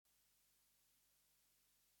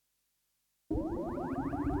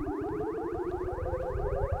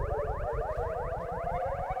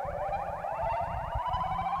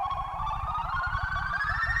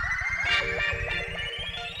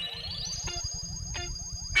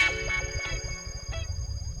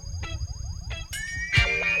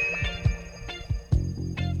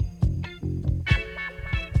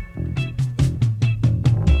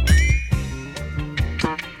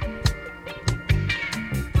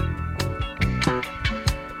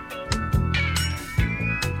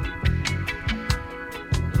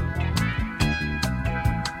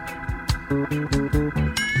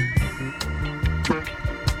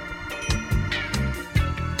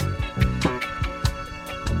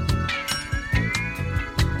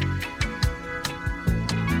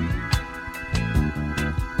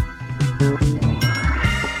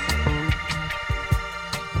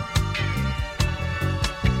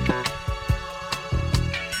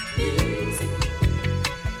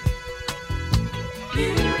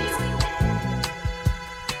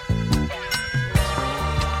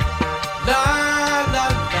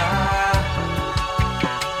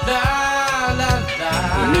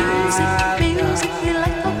music, we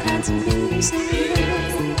like all kinds of music.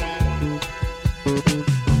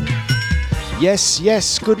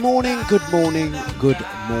 Yes, good morning.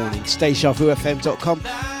 dejavufm.com.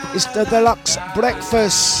 It's the Dlux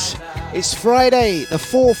breakfast. It's Friday, the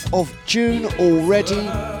 4th of June already,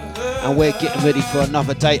 and we're getting ready for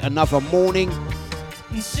another day, another morning.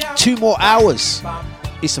 2 more hours.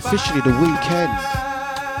 It's officially the weekend.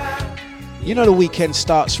 You know the weekend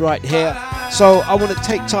starts right here. So I want to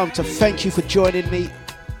take time to thank you for joining me.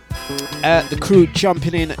 The crew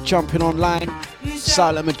jumping in, jumping online.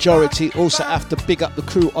 Silent majority. Also have to big up the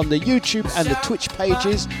crew on the YouTube and the Twitch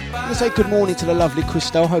pages. I'm going to say good morning to the lovely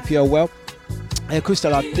Crystal. Hope you're well.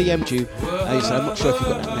 Crystal, I DM'd you. I'm not sure if you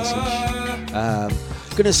got that message.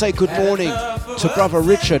 Going to say good morning to brother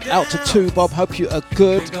Richard. Out to 2 Bob. Hope you are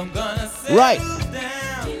good. Right.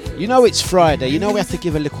 You know it's Friday. You know we have to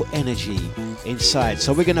give a little energy inside.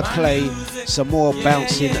 So we're going to play some more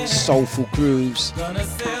bouncing, soulful grooves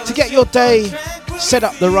to get your day set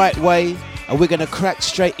up the right way. And we're going to crack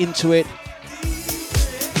straight into it.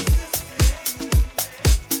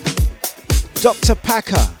 Dr.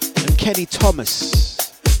 Packer and Kenny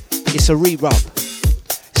Thomas. It's a re-rub.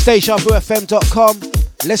 dejavufm.com.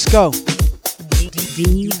 Let's go.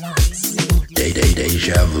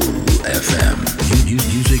 Deja Vu FM.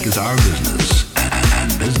 Music is our business,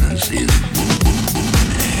 and business is boom, boom,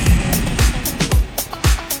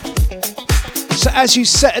 boom. So as you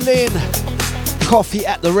settle in, coffee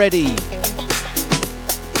at the ready.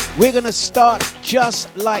 We're going to start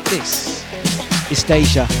just like this. It's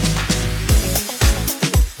Deja.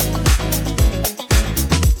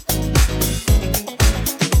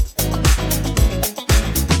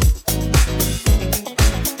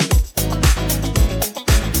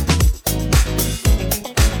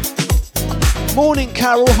 Morning,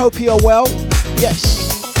 Carol. Hope you're well. Yes.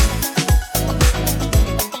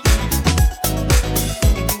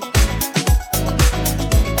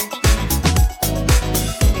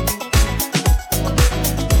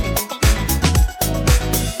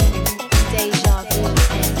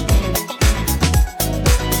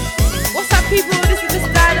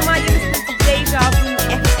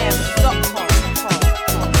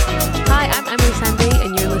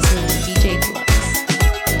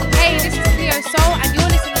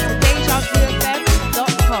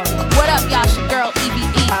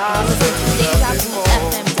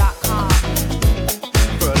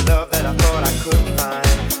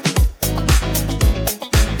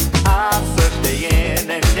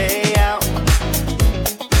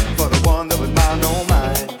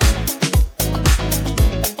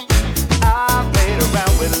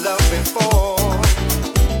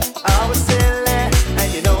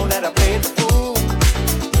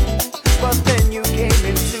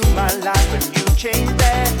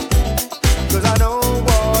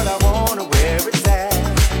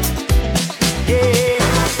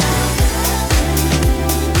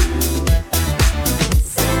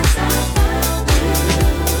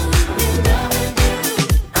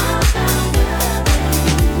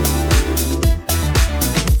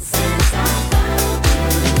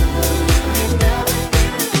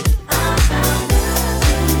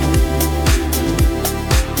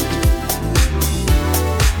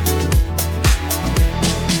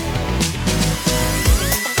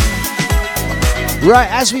 Right,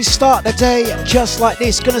 as we start the day just like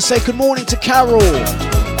this, gonna say good morning to Carol,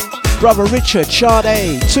 brother Richard,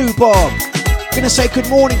 Sade, 2 Bob. Gonna say good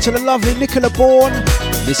morning to the lovely Nicola Bourne,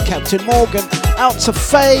 Miss Captain Morgan, out to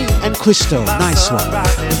Faye and Crystal. Nice one.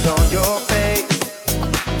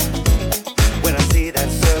 When I see that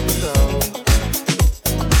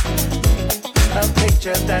a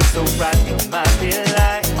picture that's so bright, you might be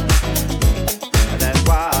like, and that's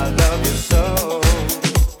why I love you so.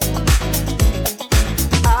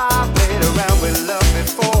 With love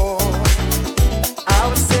before I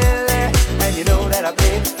was silly, and you know that I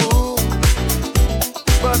played the fool.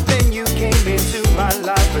 But then you came into my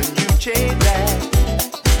life and you changed that.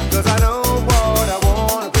 'Cause I know what I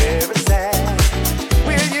wanna wear is sad.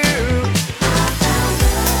 Will you?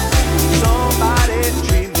 Somebody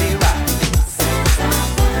treat me right.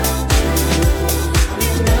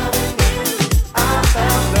 I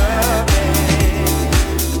found loving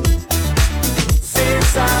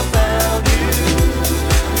since I found you.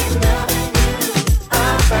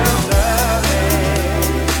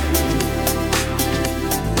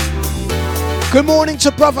 Good morning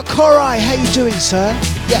to brother Korai. How you doing, sir?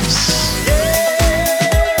 Yes.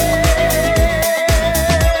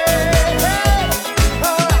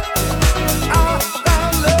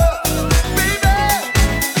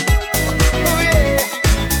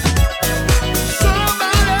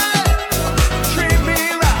 Somebody treat me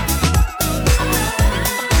right.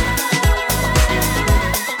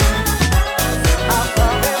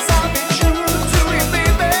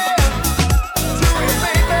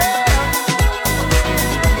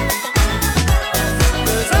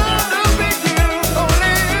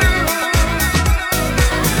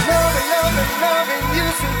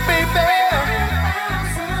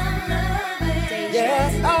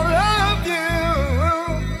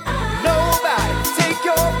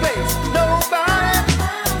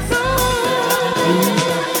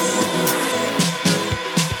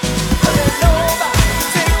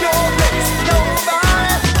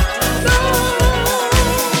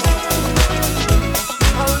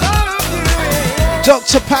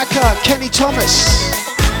 Kenny Thomas,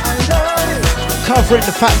 covering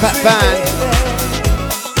the Fatback Band.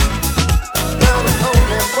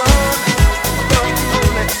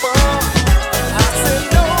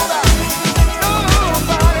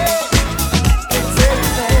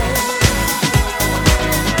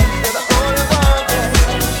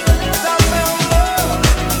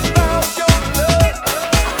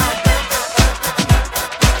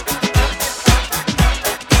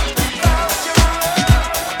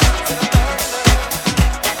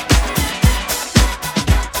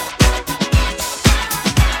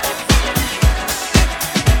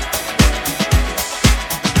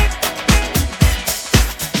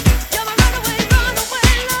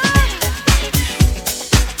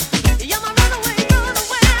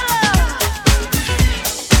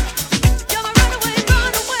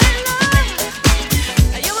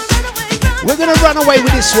 Run away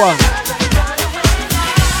with this one.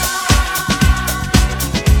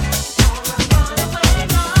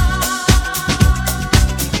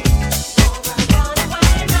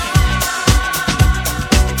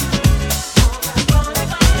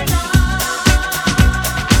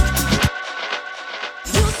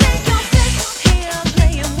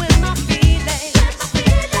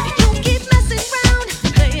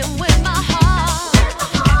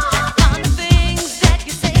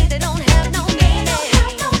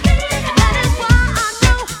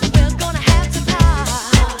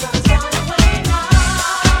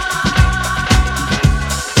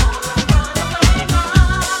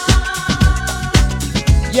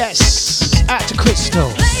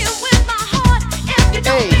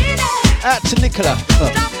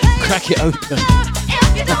 Crack it open.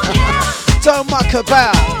 Don't muck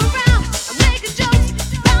about.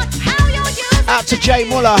 Out to Jay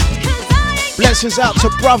Muller. Blessings out to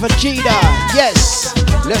Brother Gina. Yes,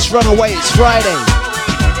 let's run away. It's Friday.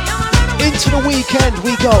 Into the weekend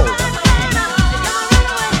we go.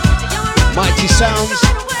 Mighty Sounds,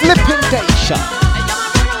 Flippin' Deja.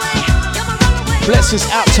 Blessings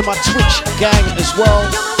out to my Twitch gang as well.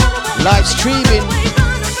 Live streaming.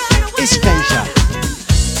 It's Deja.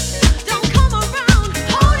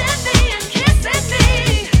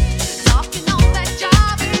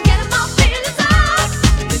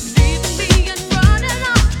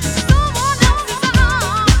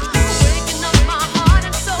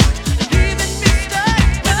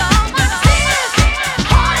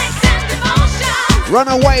 Run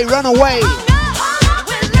away, run away.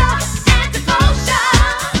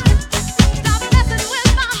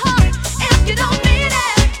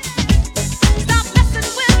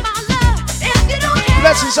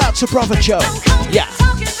 Blessings out to Brother Joe. Yeah.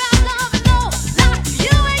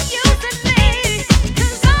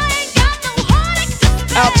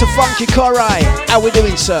 Out to Funky Korai. How we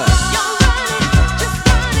doing, sir?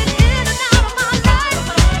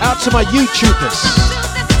 Out to my YouTubers.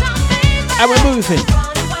 And we're moving.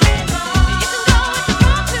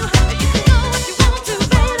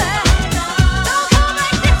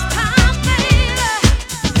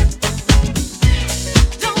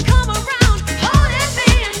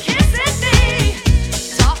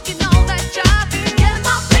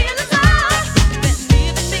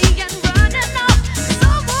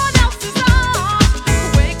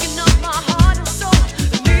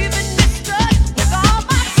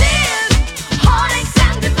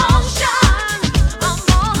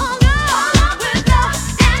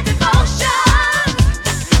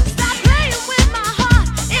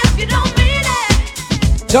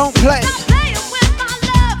 Don't play.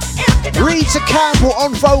 Rita Campbell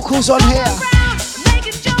on vocals on here.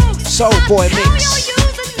 Soul Boy mix.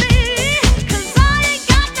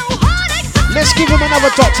 Let's give him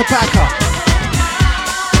another Dr. Packer.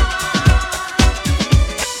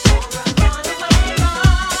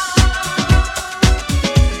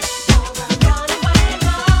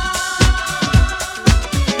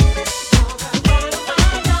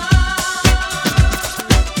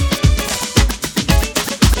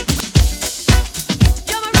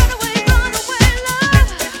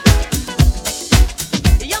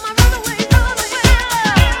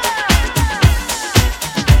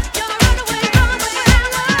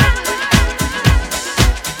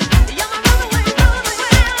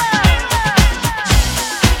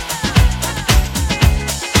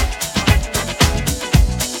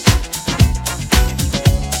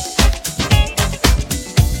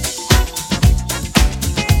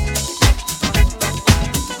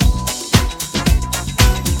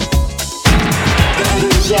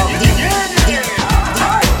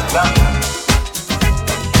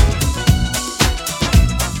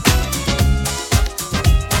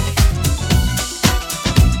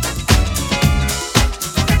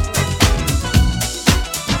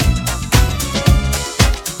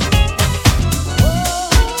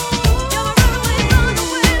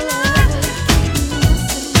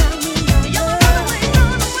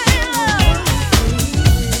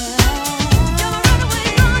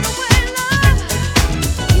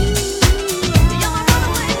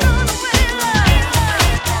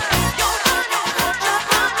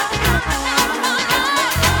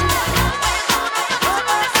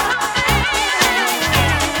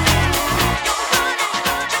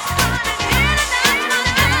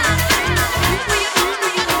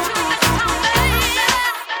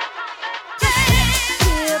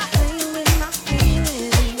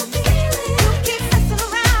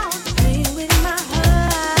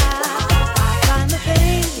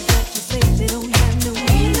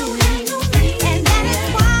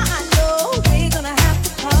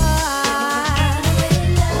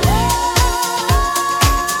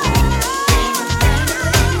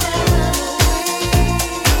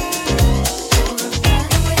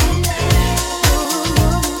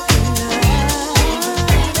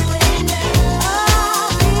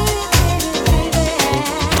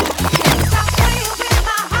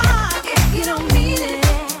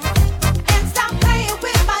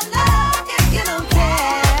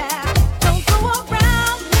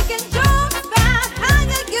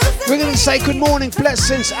 say good morning,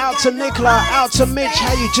 blessings out to Nicola, out to Mitch.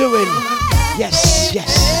 How you doing? Yes,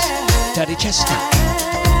 yes. Daddy Chester.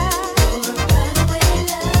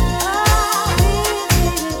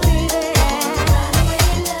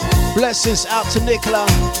 Blessings out to Nicola.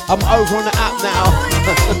 I'm over on the app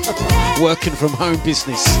now. Working from home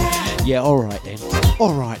business. Yeah, all right then.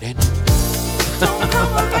 All right then.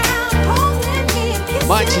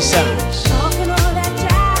 Mighty sounds.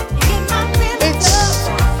 It's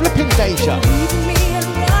flipping Deja.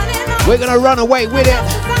 We're gonna run away with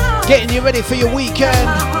it. Getting you ready for your weekend.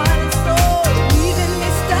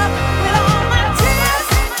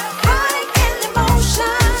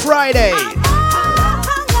 Friday.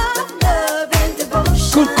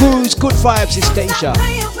 Good cruise, good vibes, it's Deja.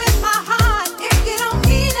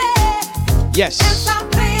 Yes.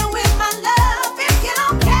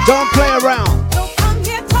 Don't play around.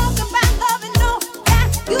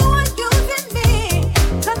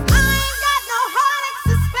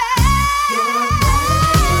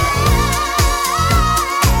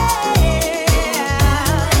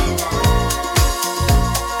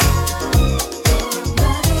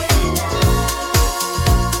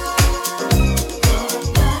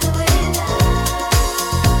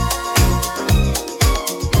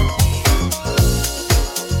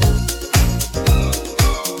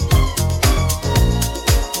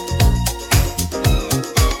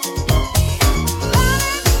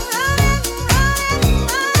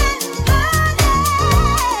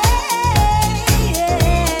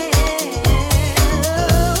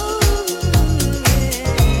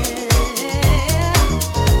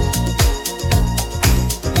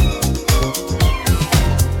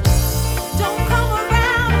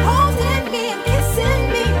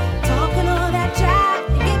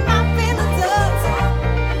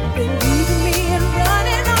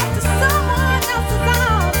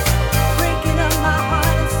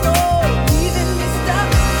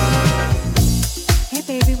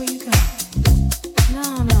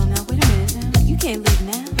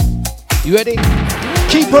 You ready?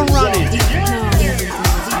 Keep on running.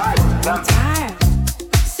 I'm tired.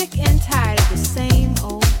 Sick and tired of the same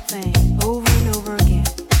old thing over and over again.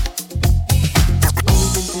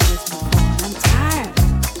 We've been through this before. I'm tired.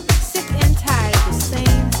 Sick and tired of the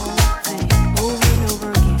same old thing over and over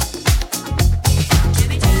again. We've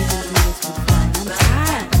been through this before. I'm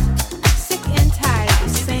tired. Sick and tired of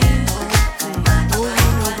the same old thing over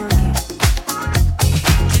and over again.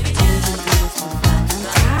 We've been through this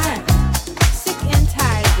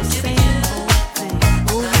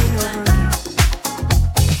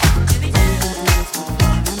before.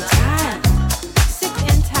 I'm tired. Sick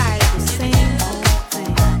and tired of the same old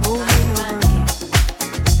thing over and over again.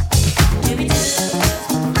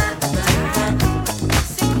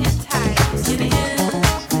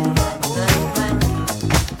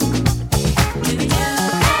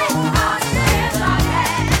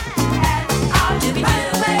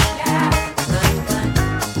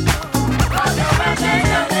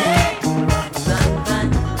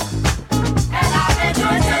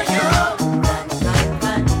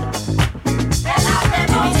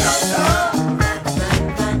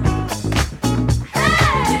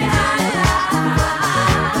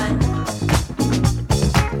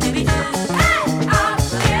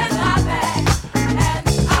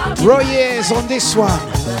 Royers on this one.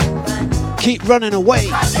 Keep running away.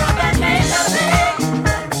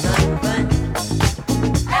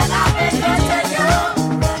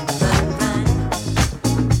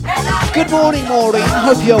 Good morning, Maureen.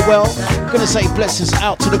 Hope you're well. Gonna say blessings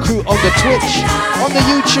out to the crew on the Twitch, on the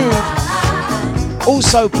YouTube.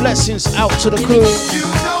 Also blessings out to the crew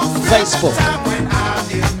Facebook.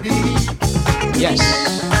 Yes.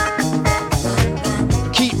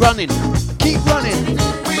 Keep running. Keep running.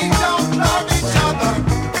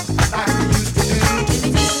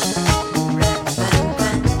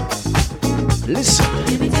 Listen.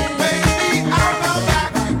 Baby, I'll come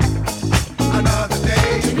back another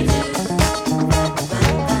day.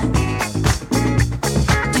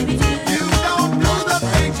 You don't do the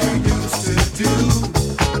things you used to do.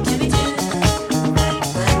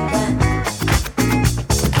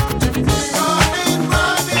 Running,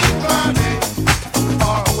 running, running,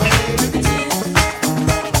 far away.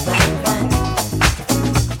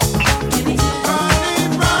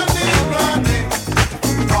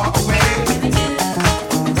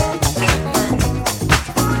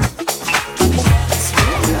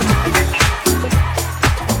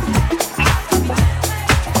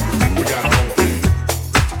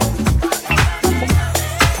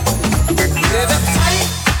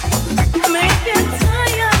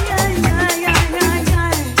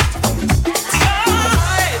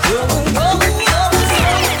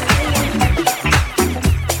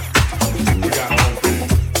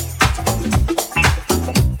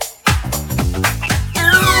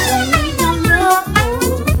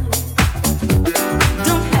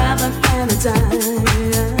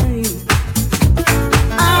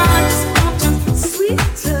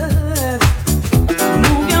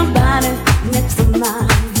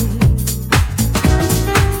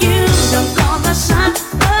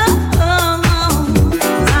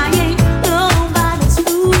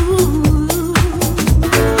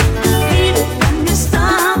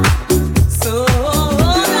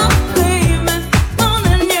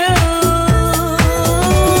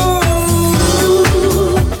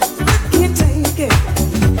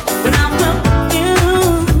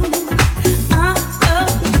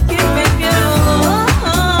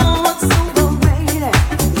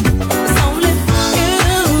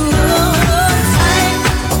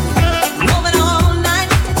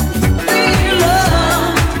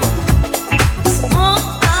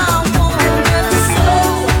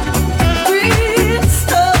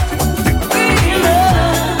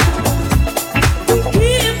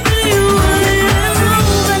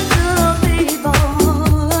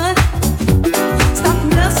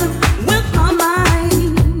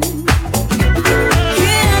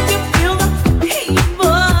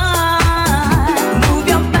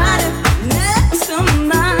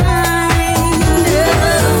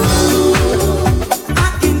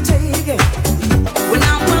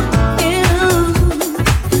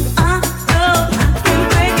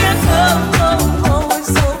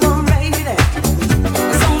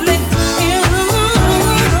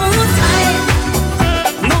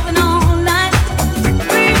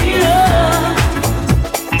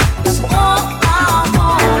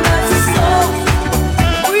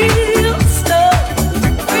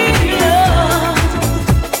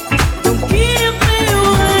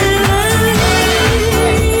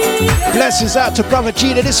 Blessings out to brother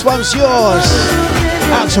Gina, this one's yours.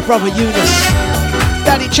 Out to brother Eunice,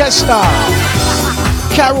 Daddy Chester,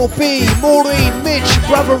 Carol B, Maureen, Mitch,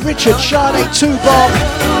 brother Richard, Shane, Tubob,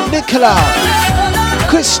 Nicola,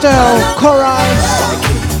 Christelle, Corai.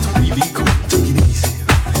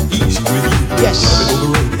 Yes.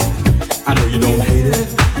 I know you don't hate it.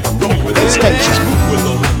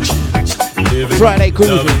 Friday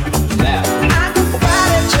grooving.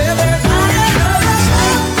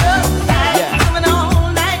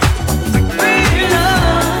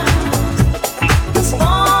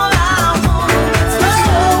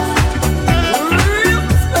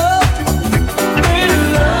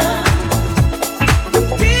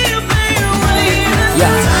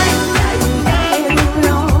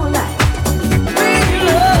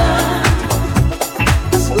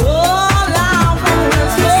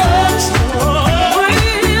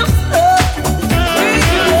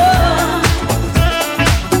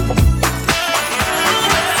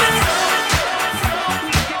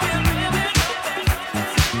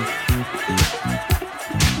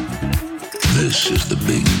 This is the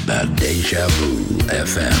big bad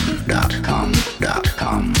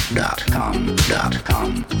dejavufm.com.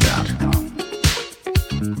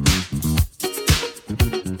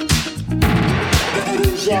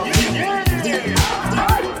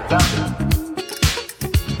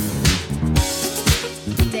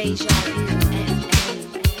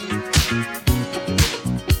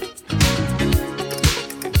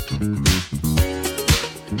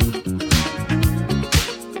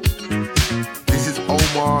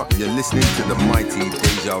 You're listening to the mighty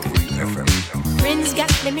Deja Vu FM. Friends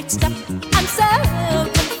got me mixed up. I'm so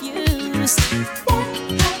confused. What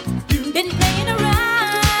have you been playing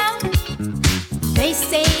around? They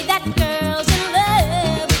say that girls in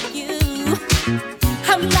love with you.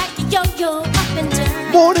 I'm like a yo-yo up and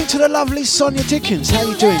down. Morning to the lovely Sonia Dickens. How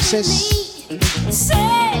you doing, sis?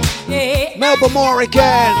 Melba Moore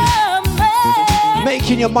again.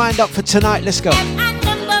 Making your mind up for tonight. Let's go.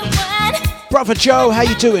 Brother Joe, how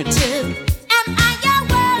you doing?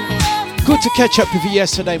 Good to catch up with you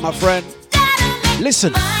yesterday, my friend.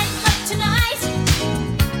 Listen.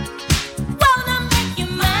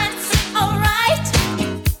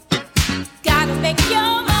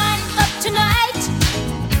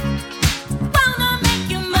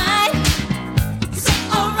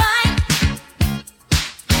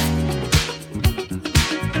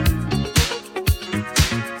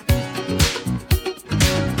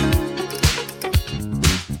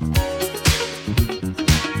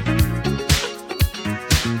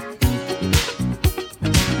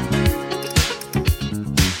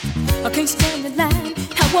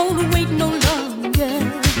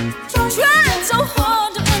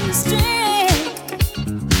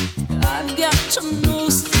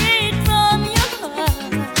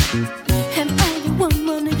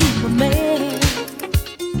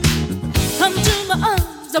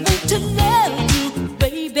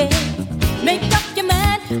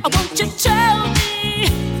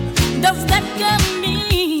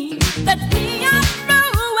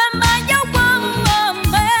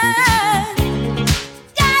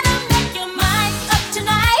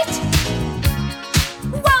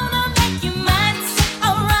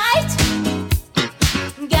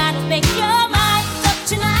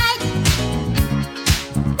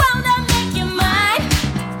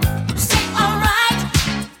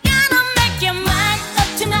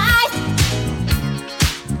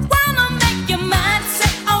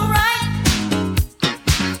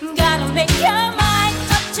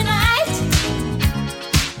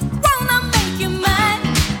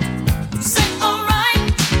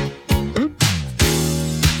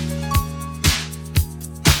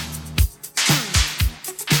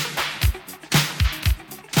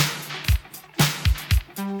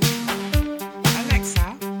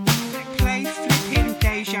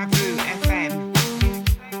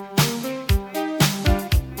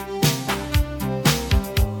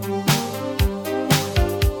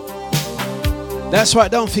 That's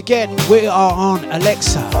right, don't forget, we are on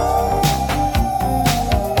Alexa.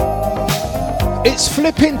 It's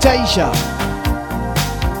flipping Deja.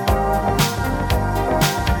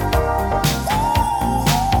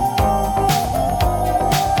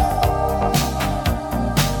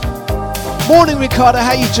 Morning, Ricardo,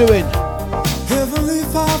 how you doing? Heavenly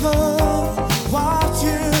Father,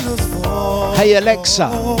 watching us fall. Hey Alexa,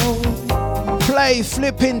 play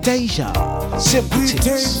flipping Deja. Simple We tips.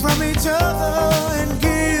 take from each other and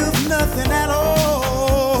give nothing at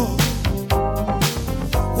all.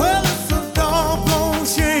 Well, it's a doggone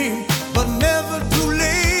shame, but never too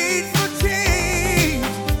late for change.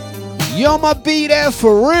 Y'all might be there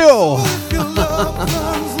for real. If your love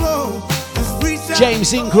comes low,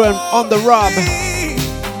 James Ingram on the rub,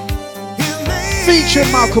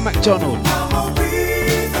 featuring Malcolm McDonald.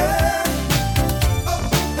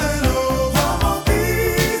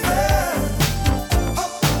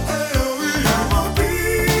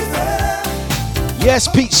 Yes,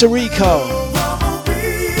 Pizza Rico.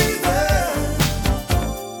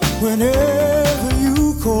 Whenever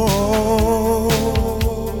you call,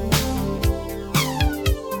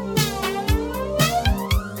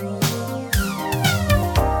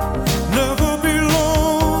 never be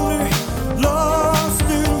lonely, lost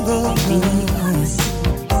in the night.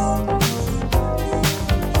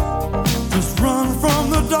 Just run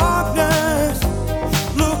from the darkness,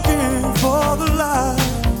 looking for the light.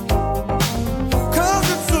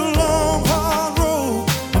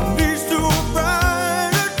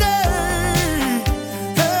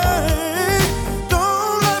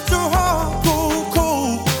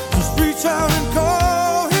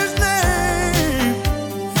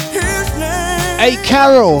 Hey,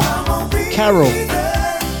 Carol.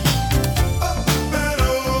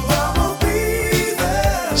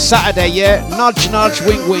 Saturday, yeah? Nudge, nudge,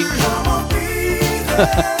 wink, wink.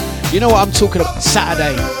 You know what I'm talking about?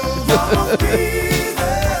 Saturday.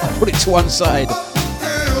 I'll put it to one side.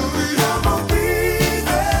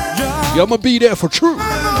 Yeah, I'm gonna be there for true.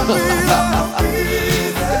 Gonna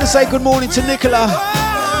say good morning to Nicola.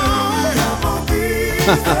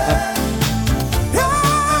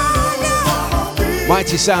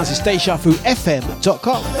 Mighty Sounds is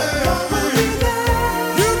dejavufm.com.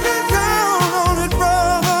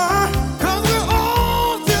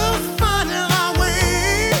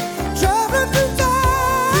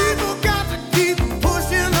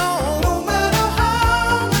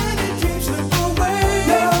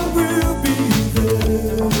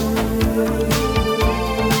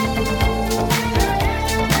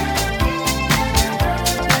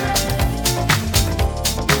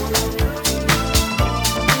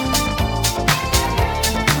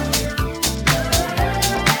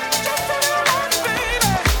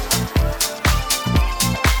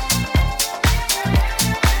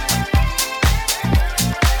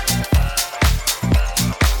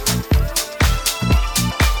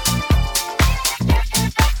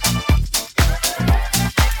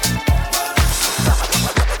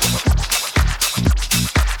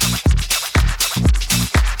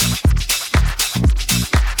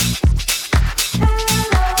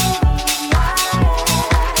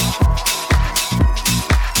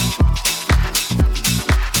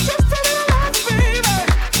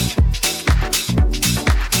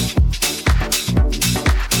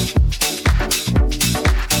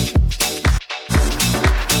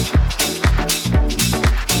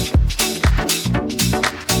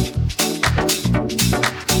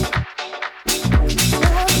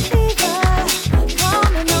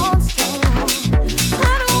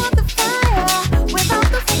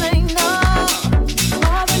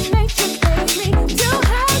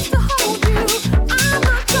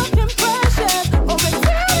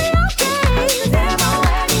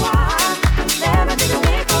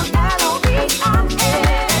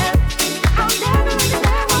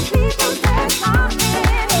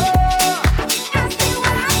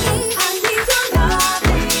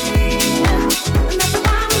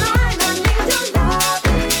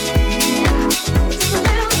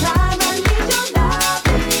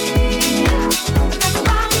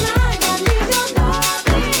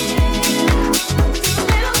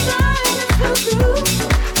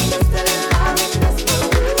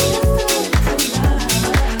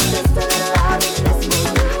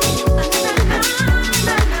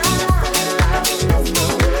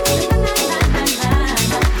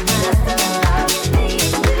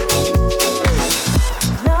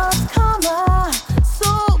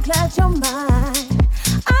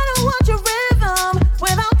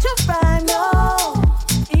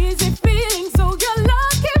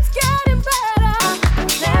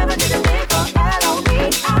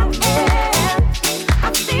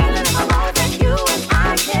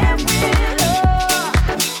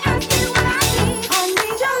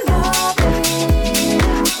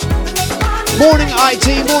 Morning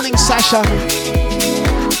IT, morning Sasha.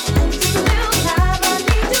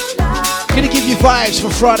 Gonna give you vibes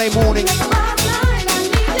for Friday morning.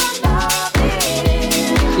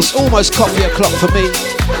 It's almost coffee o'clock for me.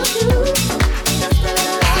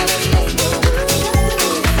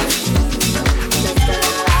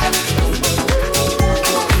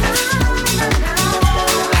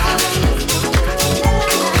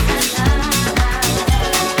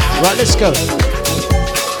 Right, let's go.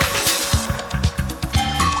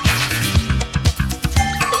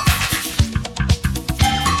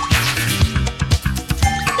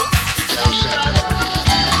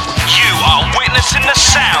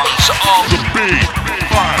 sounds of the big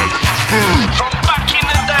bad boom. From back in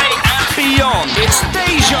the day and beyond, it's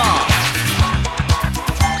Deja.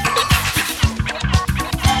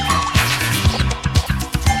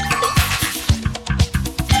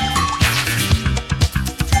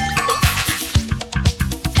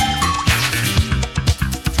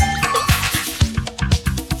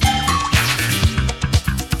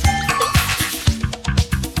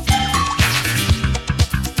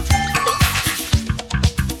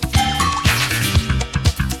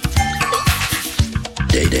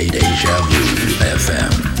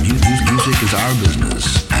 Dejavufm. Music is our business,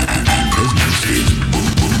 and business is boom,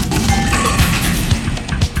 boom, boom.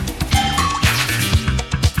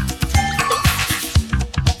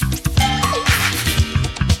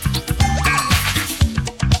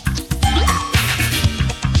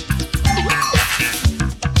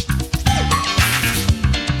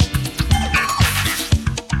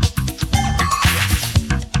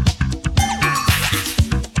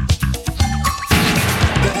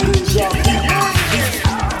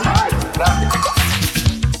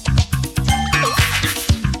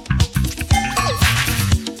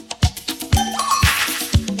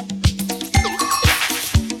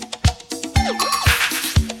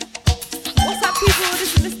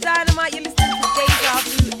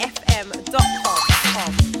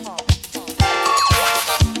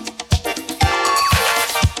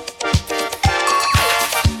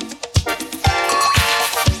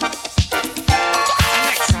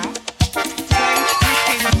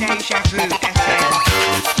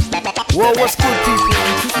 Well, what's good, people?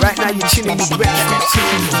 Right now you're chilling with Rex,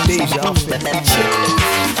 chilling with Deja.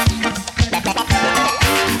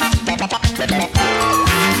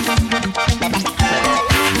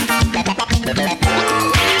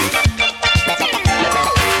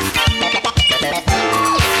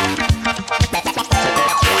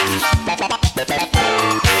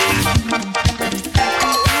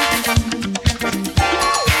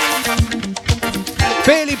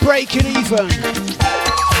 Barely breaking even.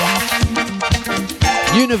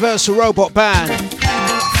 Universal Robot Band.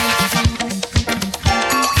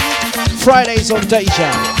 Fridays on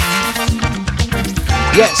Deja.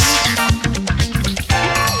 Yes.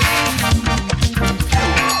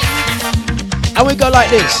 And we go like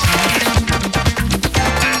this.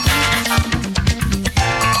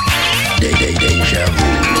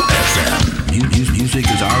 Dejavufm. Music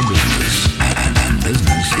is our business, and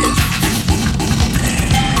business is boom, boom, boom.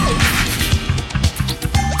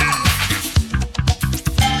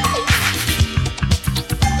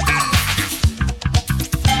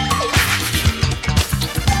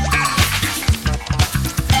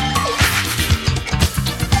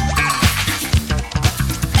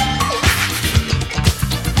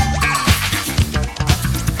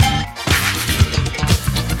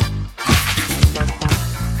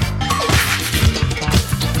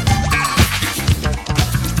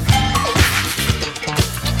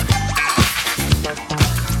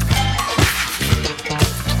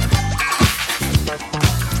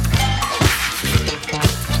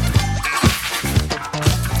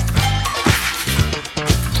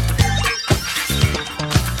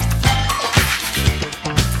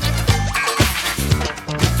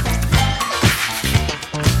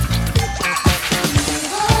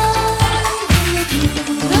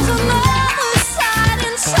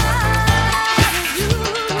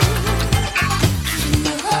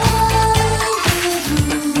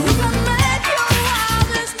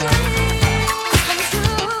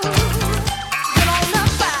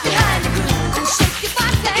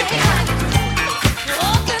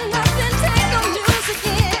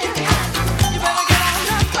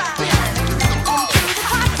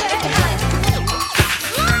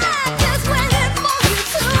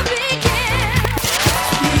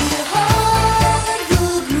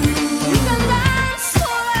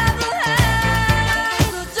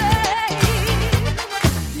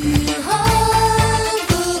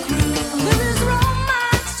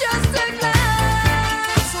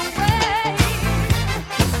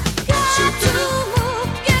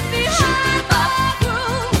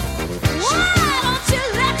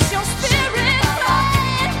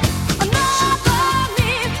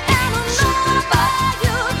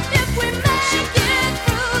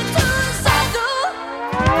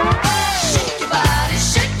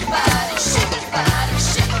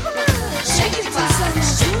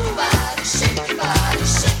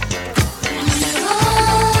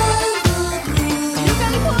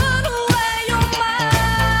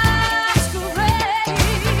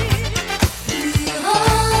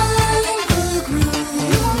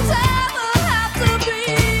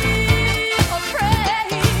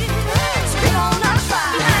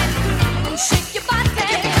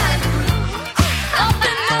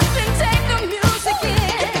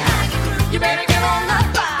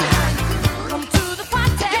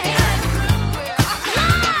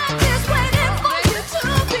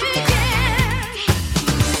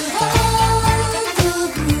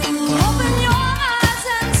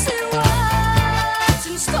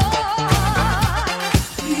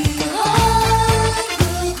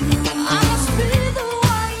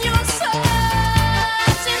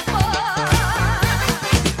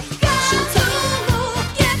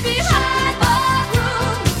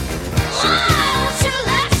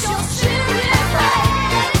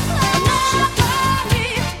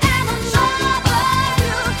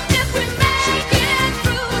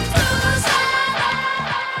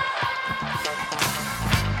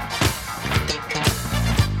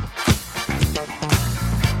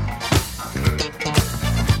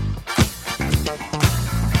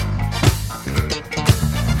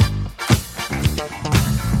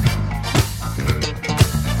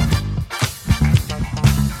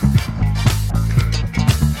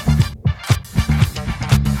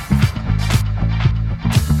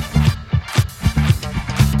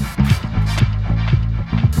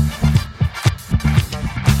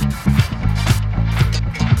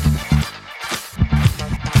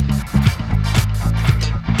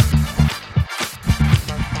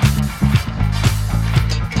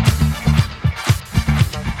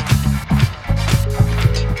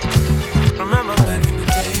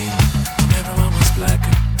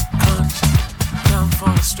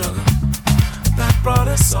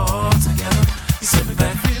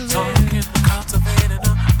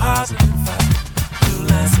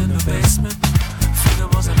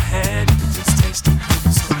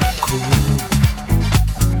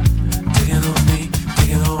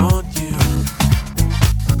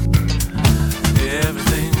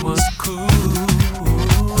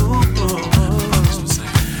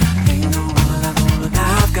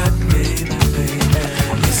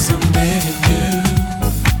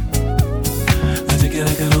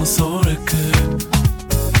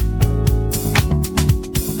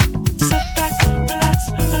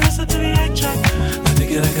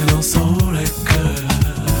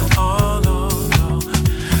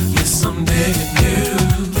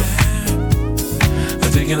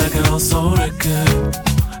 thinking like an old soul record.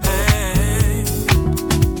 Hey.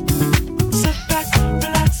 Sit back,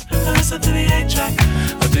 relax, and listen to the 8-track.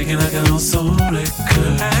 I'm thinking like an old soul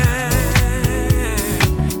record. Hey.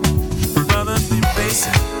 Brothers be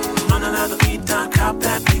basic. I'm running out of beat down, cop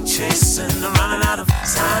that be chasing. I'm running out of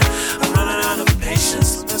time. I'm running out of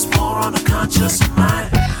patience. There's more on the conscious mind.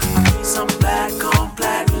 I need some black on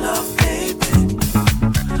black love, baby.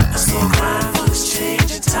 I still grind for this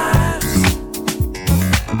changing times.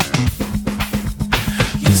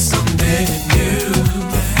 Yes, I'm digging you.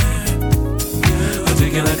 I'm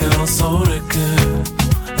thinking like an old soul record.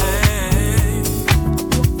 Hey.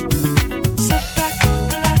 Sit back,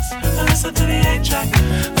 relax, and listen to the 8-track.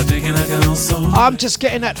 I'm thinking like an old soul record. I'm just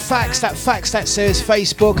getting that fax that says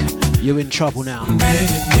Facebook, you're in trouble now.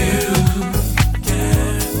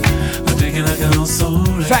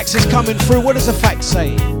 Fax is coming through. What does the fax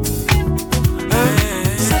say?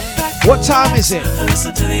 What time is it?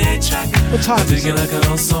 What time is it?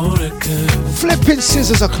 Flipping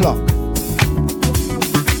scissors o'clock.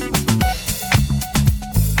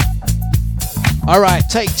 Alright,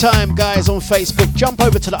 take time guys on Facebook. Jump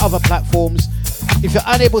over to the other platforms. If you're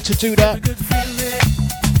unable to do that,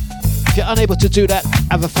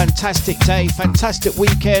 have a fantastic day, fantastic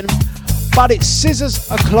weekend. But it's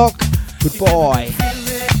scissors o'clock. Goodbye.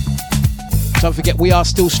 Don't forget we are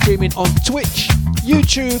still streaming on Twitch,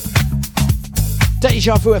 YouTube,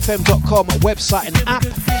 dejavufm.com website and app,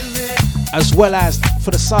 as well as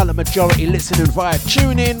for the silent majority listening via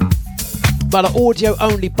TuneIn, by the audio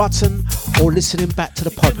only button, or listening back to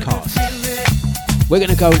the podcast. We're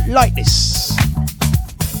going to go like this.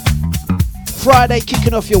 Friday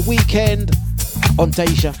kicking off your weekend on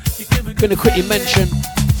Deja. Going to quickly mention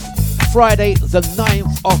Friday the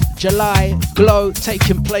 9th of July, Glow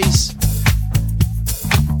taking place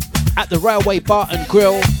at the Railway Bar and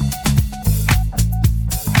Grill.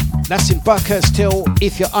 That's in Buckhurst Hill.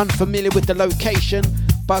 If you're unfamiliar with the location,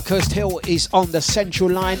 Buckhurst Hill is on the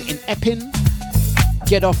Central Line in Epping.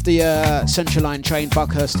 Get off the Central Line train,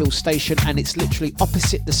 Buckhurst Hill station, and it's literally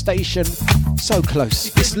opposite the station. So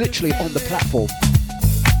close. It's literally on the platform.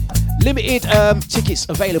 Limited tickets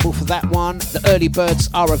available for that one. The early birds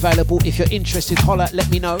are available. If you're interested, holler, let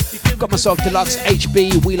me know. Got myself Dlux,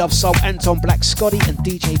 HB, We Love Soul, Anton Black, Scotty, and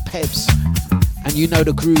DJ Pebs. And you know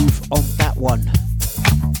the groove on that one.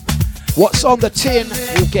 What's on the tin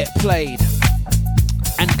will get played.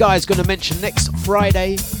 And guys, going to mention next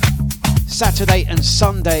Friday, Saturday and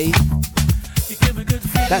Sunday.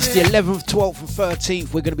 That's the 11th, 12th and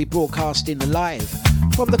 13th. We're going to be broadcasting live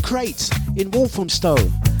from the crates in Walthamstow.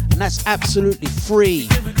 And that's absolutely free.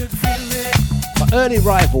 But early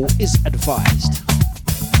arrival is advised.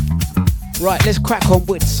 Right, let's crack on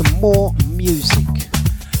with some more music.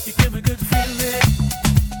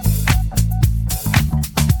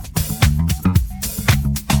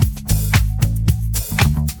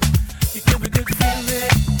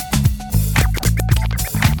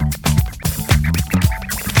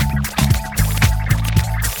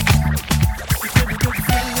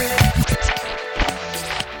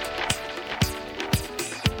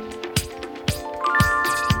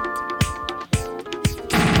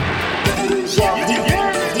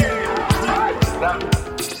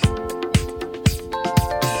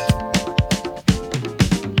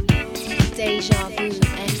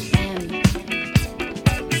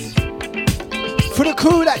 For the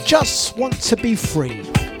crew that just want to be free.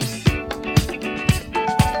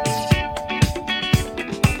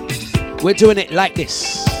 We're doing it like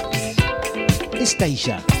this. It's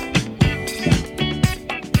Deja.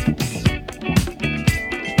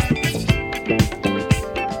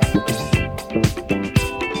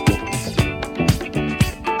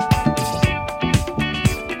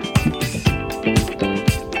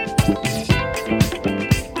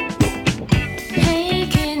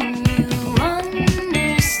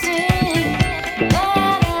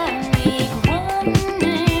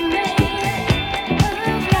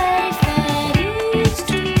 Life that used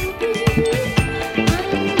to be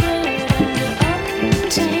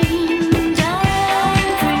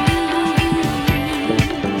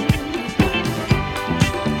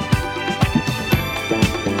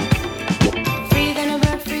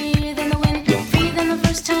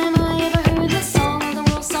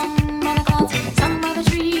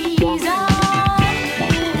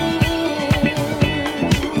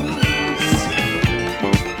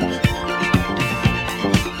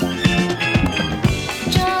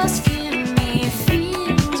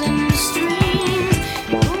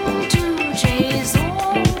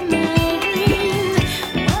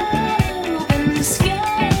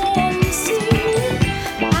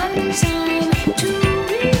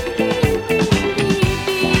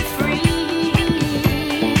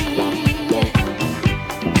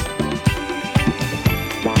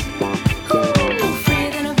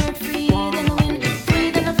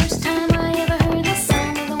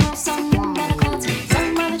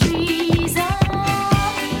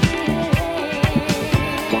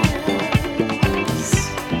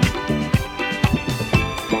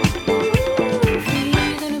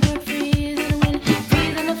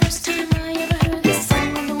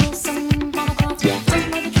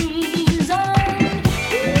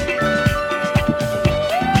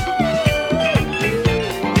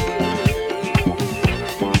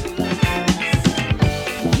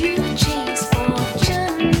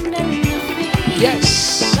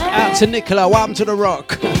Yes, out to Nicola, welcome to the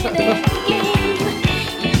rock.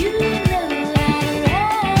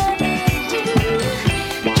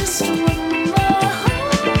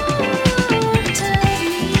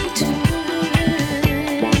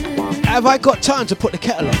 Have I got time to put the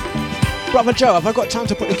kettle on? Brother Joe, have I got time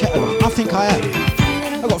to put the kettle on? I think I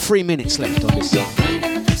have. I've got 3 minutes left on this.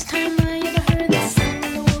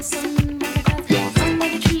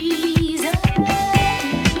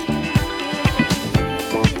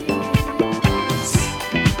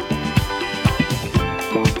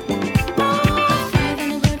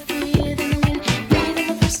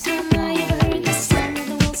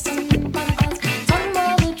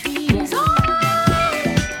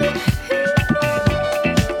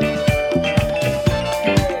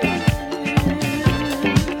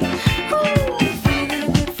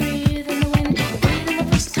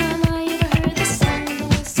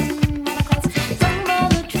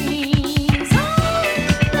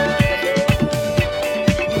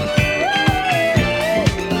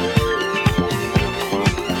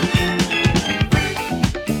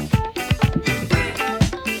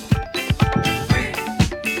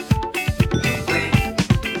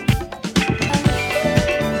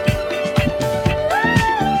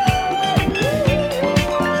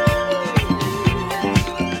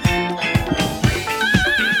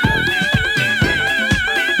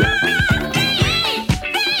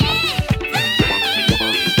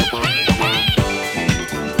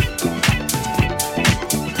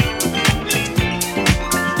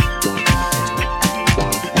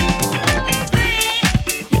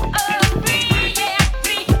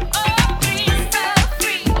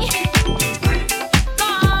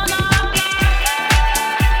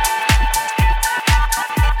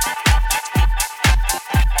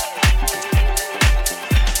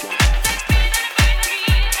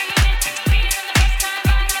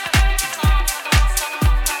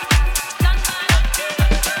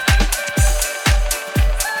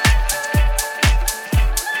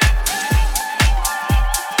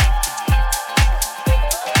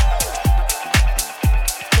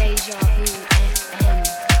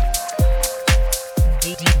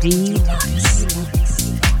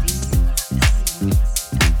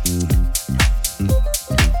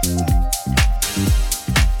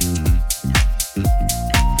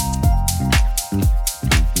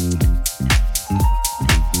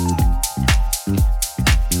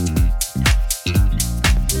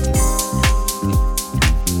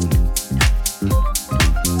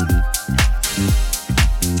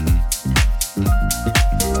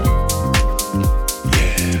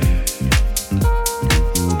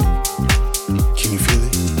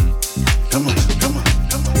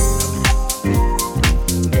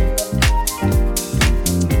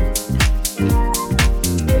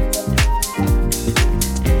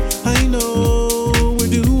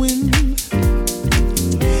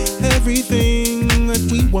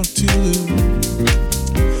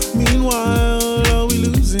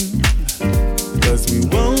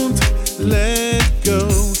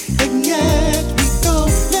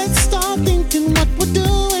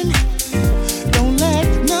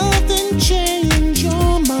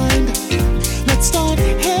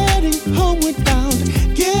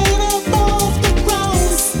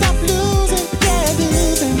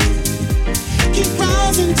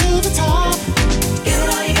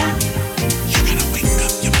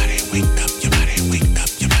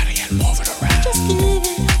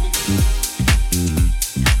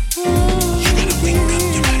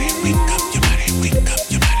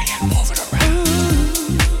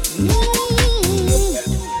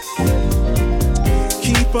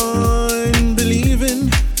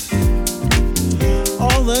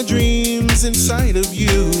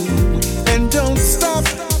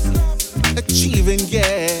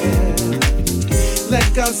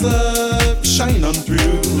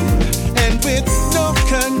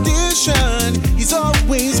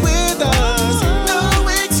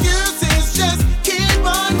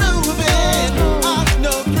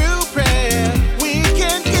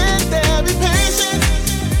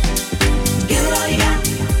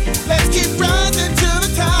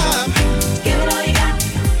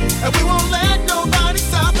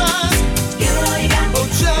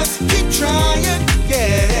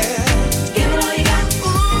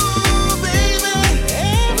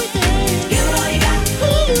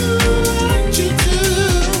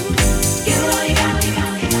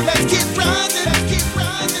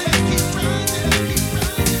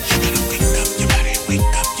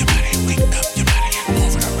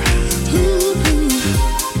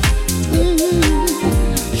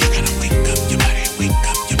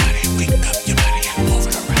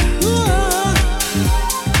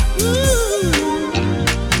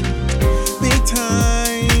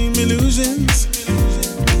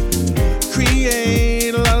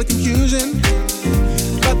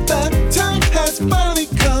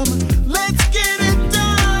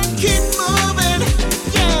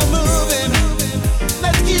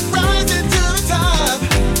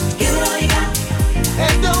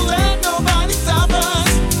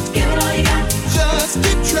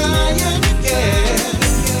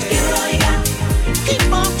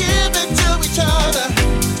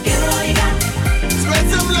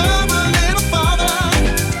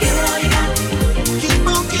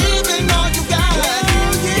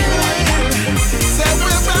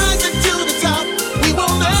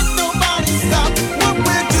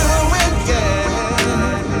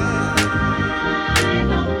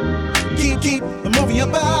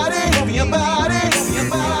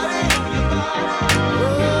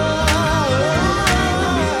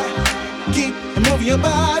 your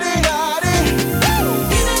body.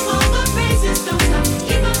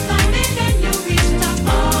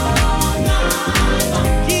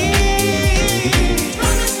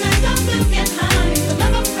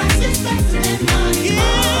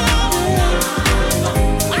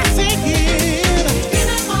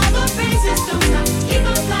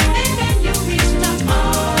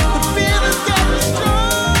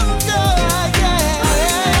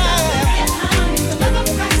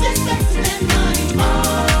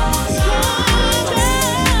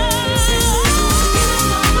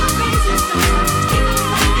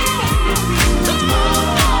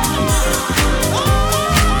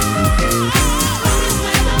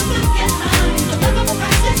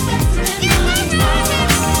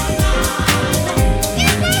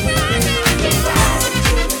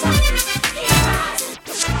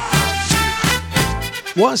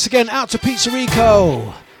 Once again, out to Pizza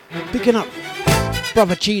Rico. Picking up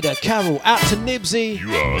Brother Cheetah, Carol, out to Nibsy.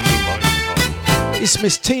 It's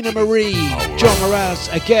Miss Tina Marie, John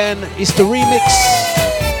Moraz again. It's the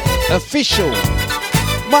remix. Official.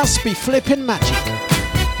 Must be flipping magic.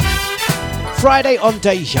 Friday on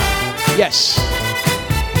Deja. Yes.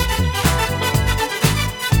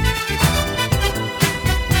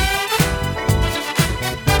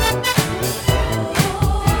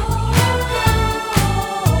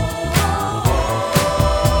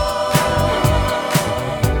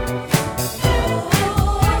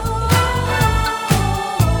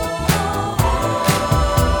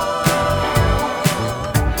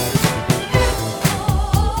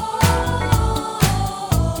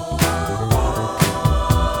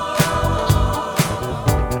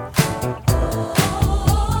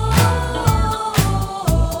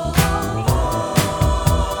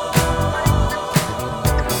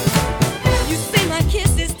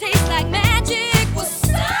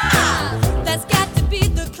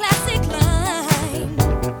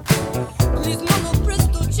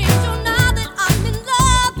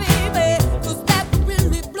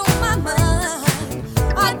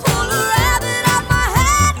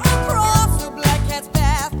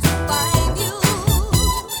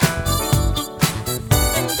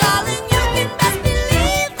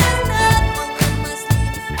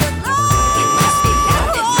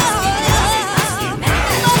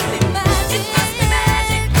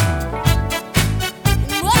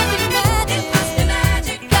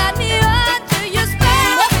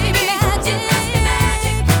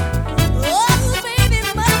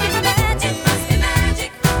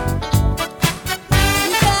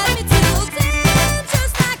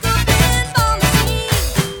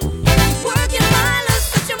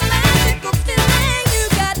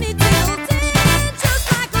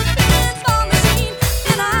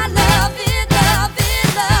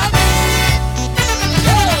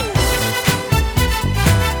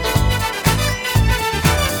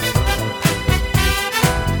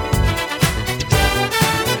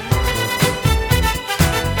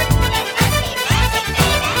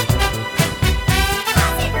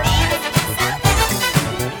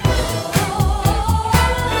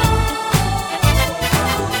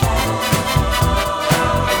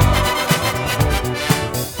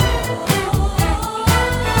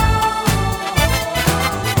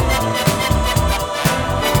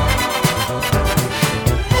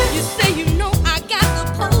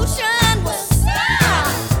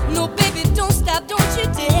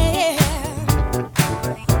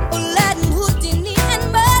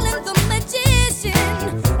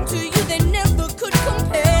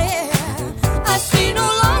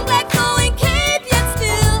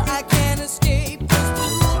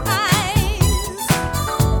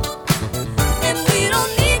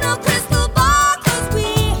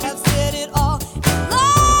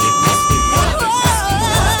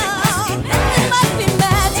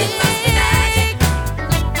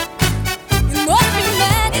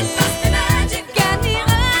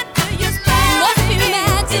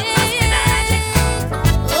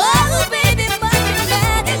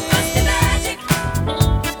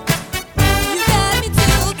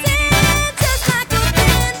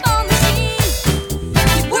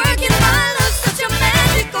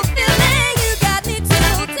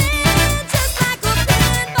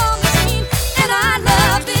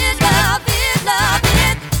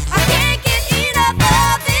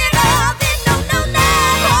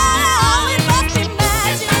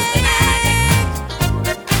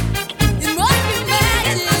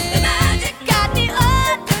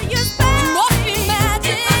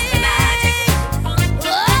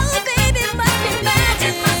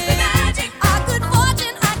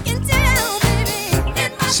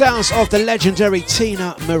 Sounds of the legendary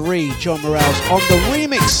Tina Marie, John Morales on the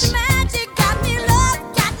remix.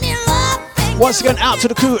 Once again, out to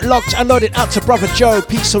the crew, locked and loaded, out to Brother Joe,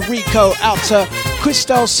 Pizza Rico, out to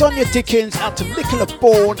Christelle, Sonia Dickens, out to Nicola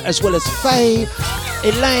Bourne, as well as Faye,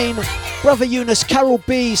 Elaine, Brother Eunice, Carol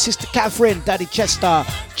B, Sister Catherine, Daddy Chester,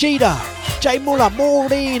 Gina, Jay Muller,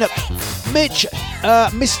 Maureen, Mitch,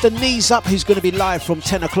 Mr. Knees Up, who's going to be live from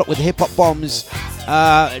 10 o'clock with Hip Hop Bombs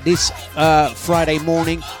this Friday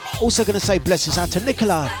morning. Also going to say blessings out to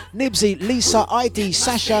Nicola, Nibsy, Lisa, ID,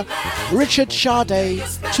 Sasha, Richard, Sade,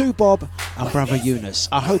 2 Bob and Brother Eunice.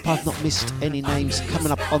 I hope I've not missed any names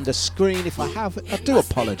coming up on the screen. If I have, I do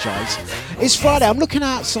apologise. It's Friday. I'm looking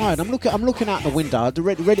outside. I'm looking out the window.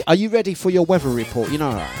 Ready? Are you ready for your weather report? You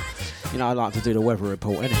know I like to do the weather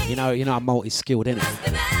report, innit? You know I'm multi-skilled,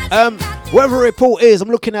 innit? Weather report is, I'm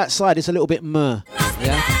looking outside. It's a little bit myrrh.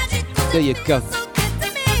 Yeah. There you go.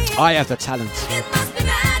 I have the talent.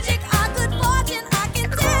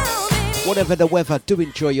 Whatever the weather, do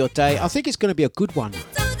enjoy your day. I think it's going to be a good one.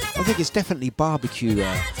 I think it's definitely barbecue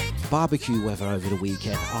weather over the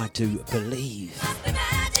weekend. I do believe.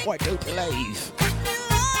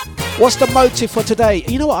 What's the motive for today?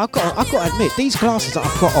 You know what? I've got to admit, these glasses that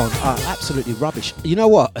I've got on are absolutely rubbish. You know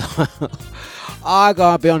what? I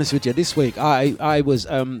gotta be honest with you. This week, I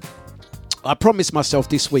promised myself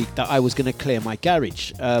this week that I was going to clear my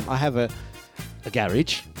garage. I have a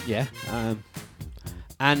garage, yeah.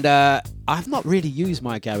 And I've not really used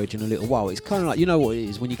my garage in a little while. It's kind of like, you know what it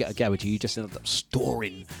is, when you get a garage, you just end up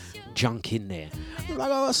storing junk in there. I'm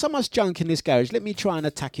like, oh, so much junk in this garage. Let me try and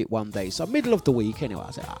attack it one day. So middle of the week, anyway,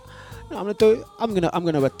 I said, I'm gonna do it. I'm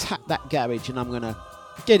gonna attack that garage, and I'm gonna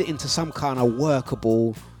get it into some kind of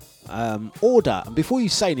workable order. And before you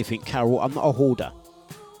say anything, Carol, I'm not a hoarder.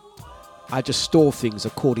 I just store things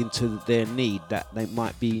according to their need that they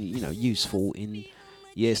might be, useful in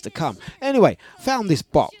years to come. Anyway, found this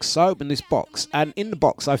box. I opened this box, and in the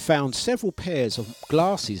box I found several pairs of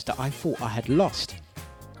glasses that I thought I had lost.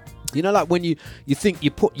 You know, like when you think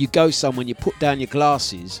you go somewhere and you put down your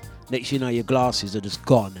glasses, next thing you know your glasses are just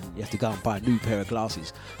gone and you have to go and buy a new pair of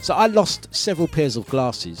glasses. So I lost several pairs of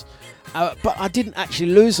glasses, but I didn't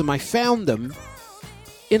actually lose them. I found them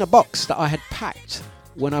in a box that I had packed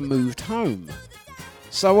when I moved home.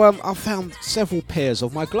 So I found several pairs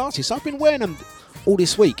of my glasses. So I've been wearing them all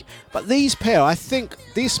this week, but these pair, I think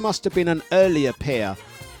this must have been an earlier pair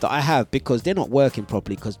that I have, because they're not working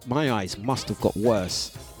properly, because my eyes must have got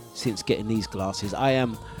worse since getting these glasses. I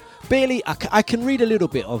am barely, I can read a little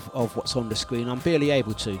bit of what's on the screen. I'm barely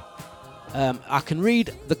able to. I can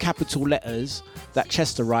read the capital letters that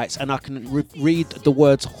Chester writes, and I can read the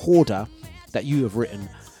words hoarder that you have written.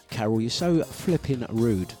 Carol, you're so flipping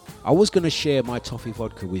rude. I was going to share my toffee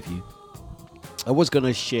vodka with you. I was going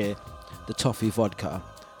to share the toffee vodka,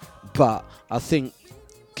 but I think,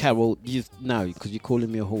 Carol, because you're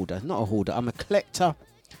calling me a hoarder. Not a hoarder. I'm a collector.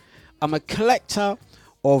 I'm a collector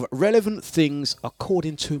of relevant things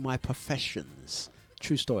according to my professions.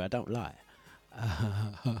 True story. I don't lie.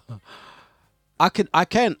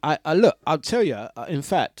 I look. I'll tell you. In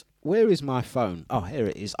fact, where is my phone? Oh, here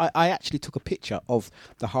it is. I actually took a picture of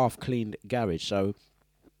the half-cleaned garage. So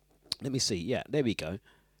let me see. Yeah, there we go.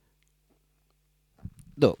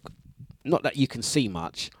 Look. Not that you can see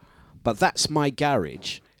much, but that's my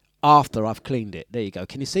garage after I've cleaned it. There you go.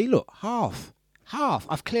 Can you see? Look, half.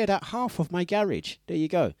 I've cleared out half of my garage. There you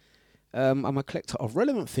go. I'm a collector of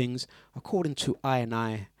relevant things according to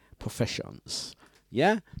I professions.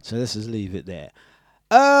 Yeah? So let's just leave it there.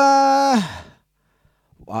 I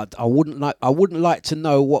wouldn't like to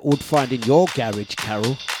know what would find in your garage,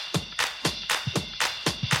 Carol.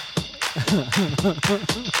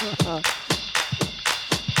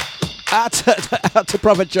 Out to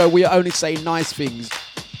Brother Joe, we are only saying nice things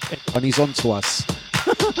when he's on to us.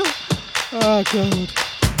 Oh, God.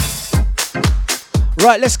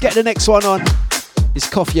 Right, let's get the next one on. It's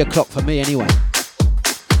coffee o'clock for me anyway.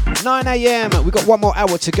 9 a.m. We've got one more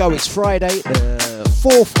hour to go. It's Friday, the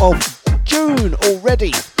 4th of June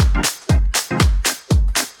already.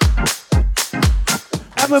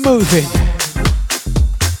 And we're moving.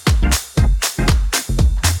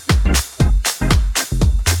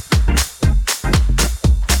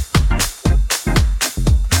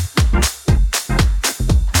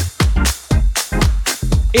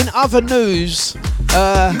 In other news,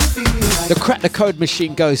 the Crack the Code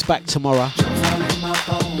machine goes back tomorrow.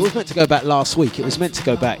 It was meant to go back last week.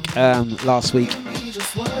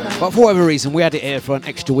 But for whatever reason, we had it here for an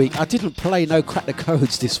extra week. I didn't play no Crack the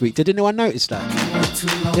Codes this week. Did anyone notice that?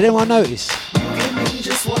 Did anyone notice?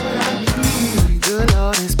 Good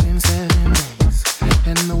Lord, it's been 7 days,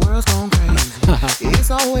 and the world's gone crazy.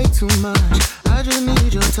 It's all way too much. I just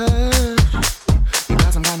need your touch. You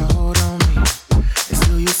got some kind of hold on me. It's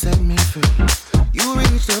still you set me free.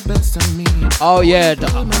 Oh yeah,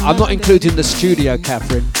 I'm not including the studio,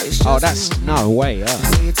 Catherine. Oh, that's no way.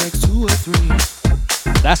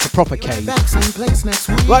 That's a proper cave.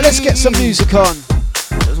 Right, let's get some music on.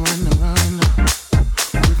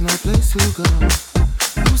 No place to go.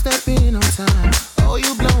 You step in on time. Oh,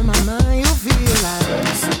 you blow my mind. You feel like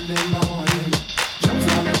Sunday morning. Jumps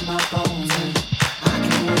all in my bones and I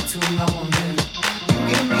can't wait too long. And you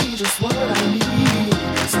give me just what I need.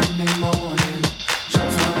 Sunday morning.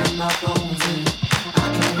 Jumps all in my bones and I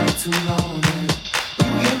can't wait too long. And you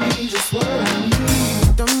give me just what I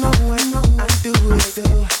need. Don't know when I do it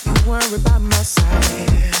still. You worry about my side.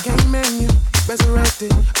 Came in you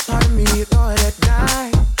resurrected. Part of me you thought had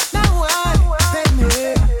died.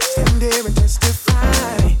 Stand there and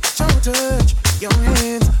testify. Show touch your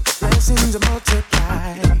hands, blessings are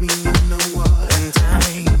multiplied. Me, you know what? In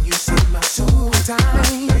time, you see my soul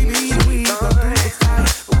time. Baby, we go through the fight,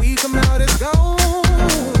 but we come out as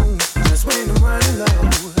gold. Just when I'm running low,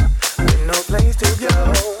 with no place to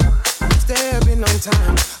go. Stepping on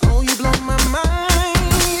time, oh, you blow my mind.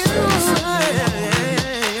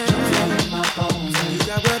 You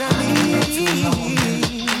got what I need.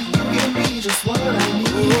 Give me just what I need.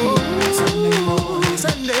 Sunday morning,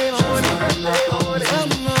 Sunday morning,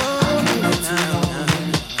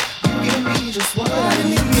 give me just what I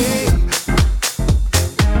need.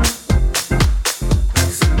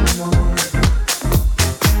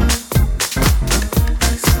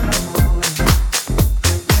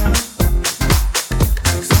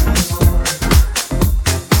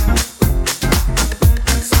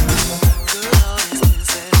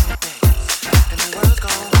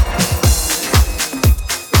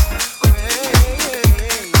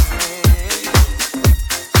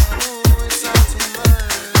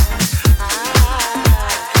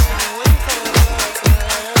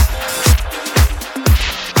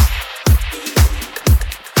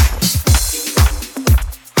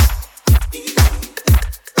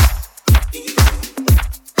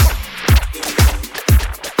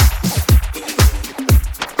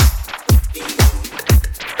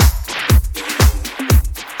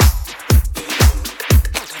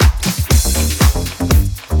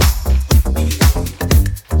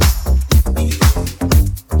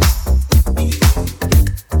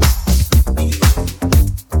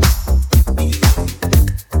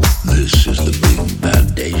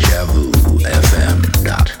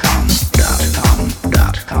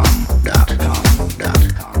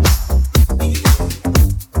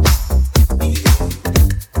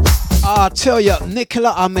 Tell you,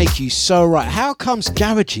 Nicola, I make you so right. How comes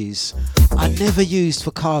garages are never used for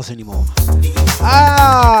cars anymore?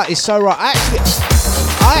 It's so right. I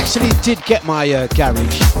actually did get my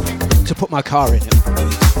garage to put my car in it.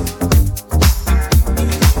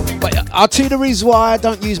 But I'll tell you the reason why I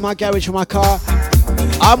don't use my garage for my car.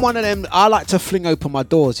 I'm one of them, I like to fling open my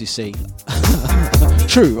doors, you see.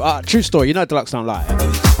 True story. You know Dlux don't lie.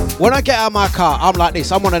 When I get out of my car, I'm like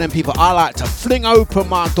this. I'm one of them people, I like to fling open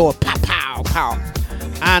my door. Pow, pow, pow.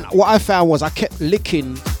 And what I found was I kept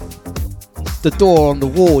licking the door on the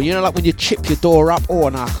wall. You know, like when you chip your door up. Oh,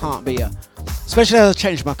 no, I can't be here. Especially as I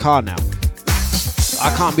changed my car now.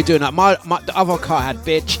 I can't be doing that. The other car had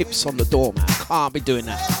bare chips on the door, man. I can't be doing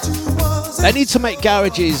that. They need to make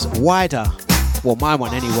garages wider. Well, my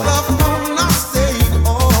one anyway.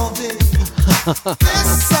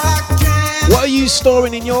 What are you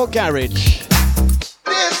storing in your garage?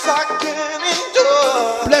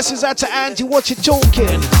 Blessings out to Andy, what you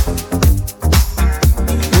talking?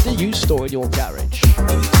 What do you store in your garage?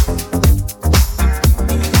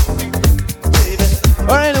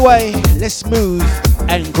 Well, anyway, let's move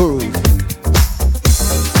and groove.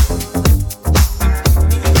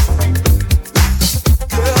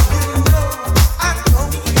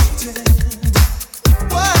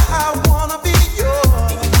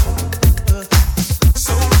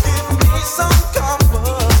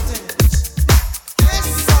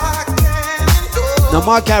 Now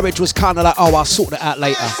my garage was kind of like, oh, I'll sort it out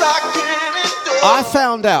later. I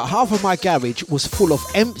found out half of my garage was full of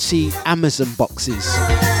empty Amazon boxes.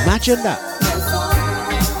 Imagine that.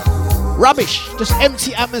 Rubbish, just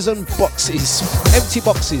empty Amazon boxes. Empty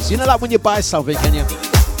boxes. You know, like when you buy something and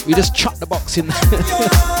you just chuck the box in.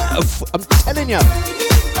 I'm telling you.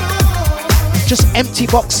 Just empty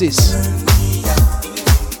boxes.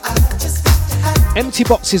 Empty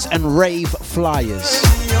boxes and rave flyers.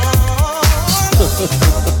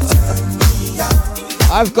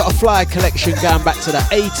 I've got a flyer collection going back to the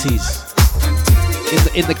 80s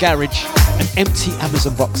in the garage and empty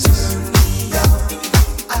Amazon boxes.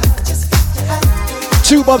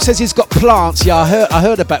 Two Bob says he's got plants. Yeah, I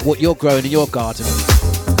heard about what you're growing in your garden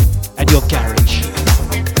and your garage.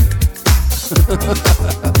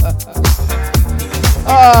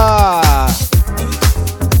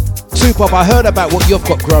 Bob, I heard about what you've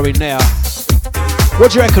got growing now.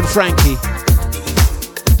 What do you reckon, Frankie?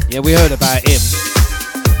 Yeah, we heard about him.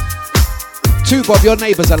 Bob, your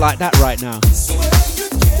neighbours are like that right now.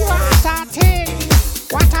 What a thing!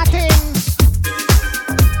 What a thing!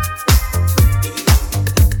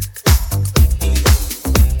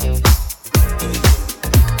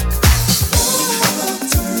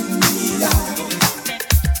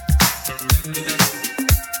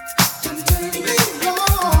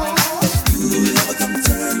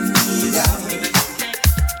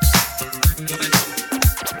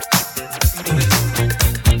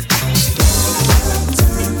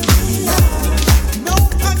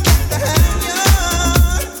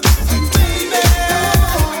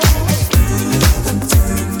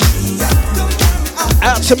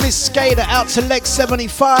 To Miss Skater, out to Leg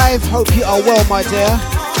 75. Hope you are well, my dear.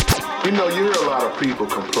 You know, you hear a lot of people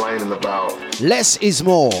complaining about less is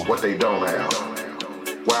more. What they don't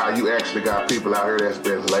have. Wow, you actually got people out here that's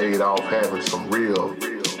been laid off having some real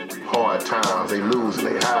hard times. They losing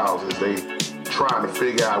their houses. They trying to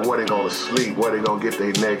figure out where they gonna sleep, where they gonna get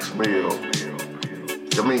their next meal.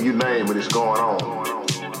 I mean, you name it, it's going on.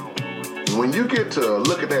 When you get to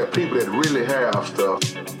look at that people that really have stuff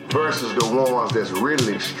versus the ones that's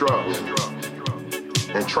really struggling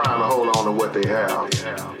and trying to hold on to what they have.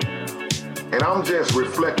 And I'm just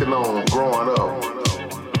reflecting on growing up.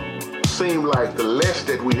 Seemed like the less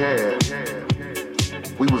that we had,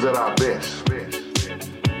 we was at our best.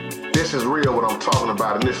 This is real what I'm talking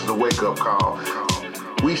about, and this is a wake-up call.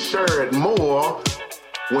 We shared more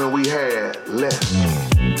when we had less.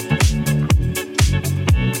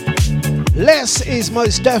 Less is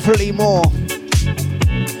most definitely more.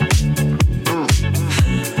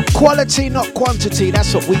 Quality, not quantity,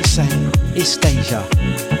 that's what we say. It's Deja.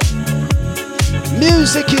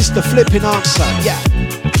 Music is the flipping answer, yeah.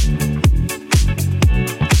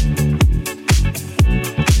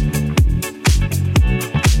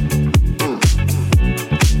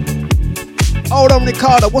 Hold on,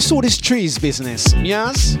 Ricardo, what's all this trees business?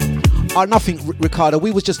 Yes? Oh, nothing, Ricardo,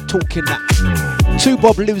 we was just talking that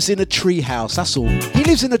Bob lives in a tree house, that's all. He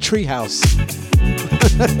lives in a tree house.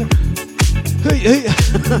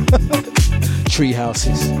 Tree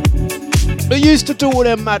houses. Who used to do all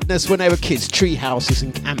their madness when they were kids? Tree houses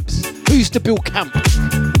and camps. Who used to build camp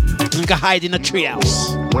and go hide in a tree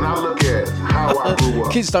house? When I look at how I grew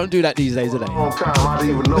up, kids don't do that these days, do they? Long time I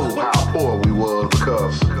didn't even know how poor we was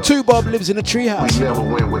because Bob lives in a tree house. We never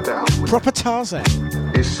went without. Proper Tarzan.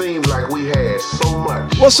 It seemed like we had so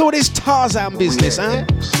much. What's all this Tarzan business, huh?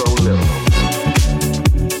 So little.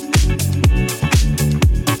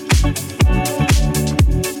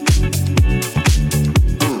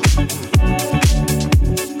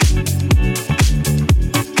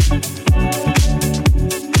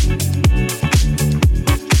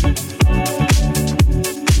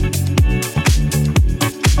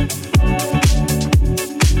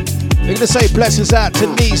 To say blessings out to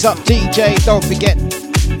Knees Up DJ, don't forget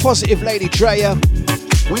Positive Lady Drea,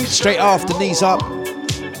 straight after Knees Up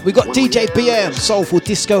we got DJ BM, Soulful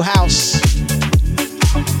Disco House,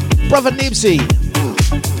 Brother Nibsy,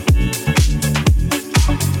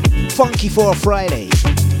 Funky for a Friday.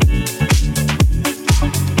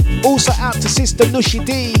 Also out to Sister Nushi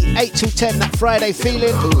D, 8 till 10 that Friday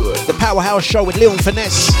feeling, the Powerhouse Show with Leon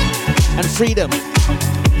Finesse and Freedom,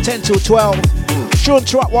 10 till 12. Sean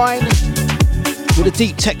Trotwine with a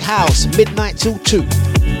deep tech house, midnight till 2.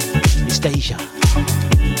 It's Deja.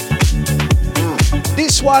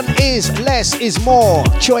 This one is Less is More.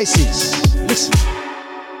 Choices. Listen.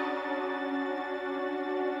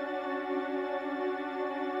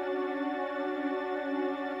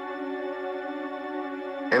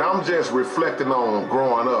 And I'm just reflecting on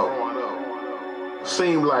growing up.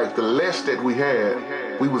 Seemed like the less that we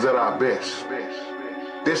had, we was at our best.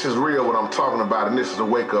 This is real what I'm talking about, and this is a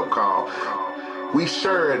wake-up call. We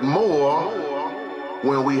shared more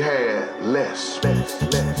when we had less.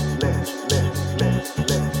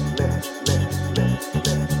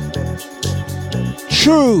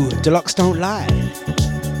 True, Dlux don't lie.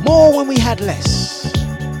 More when we had less.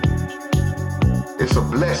 It's a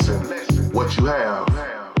blessing what you have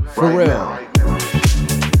for right real. Now.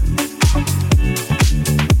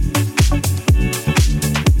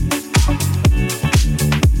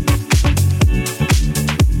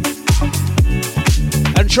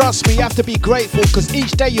 Trust me, you have to be grateful because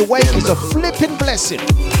each day you wake is a flipping blessing.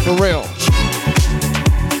 For real.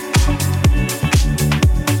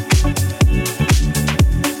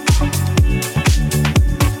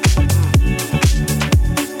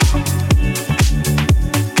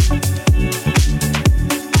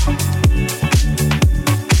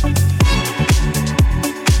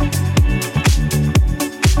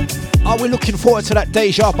 we're looking forward to that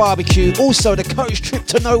Deja barbecue. Also, the coach trip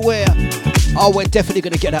to nowhere. Oh, we're definitely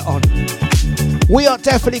going to get that on. We are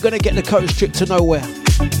definitely going to get the coach trip to nowhere.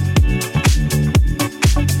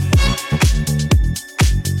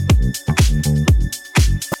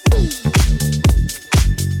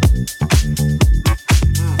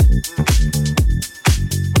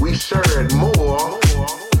 We shared more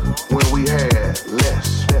when we had less.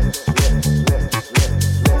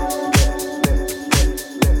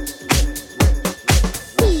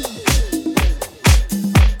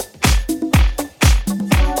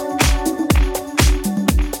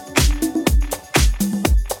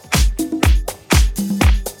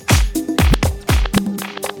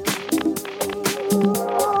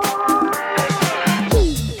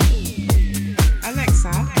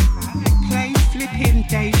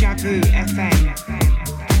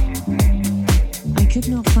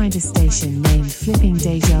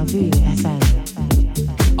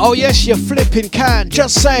 Oh yes, you flipping can.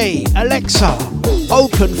 Just say, Alexa,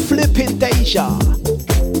 open flipping Deja.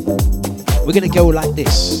 We're gonna go like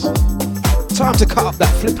this. Time to cut up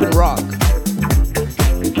that flipping rug.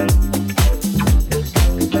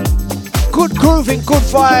 Good grooving, good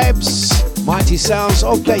vibes. Mighty sounds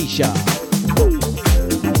of Deja.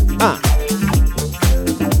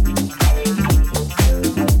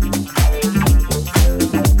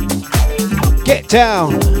 Get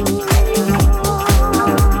down.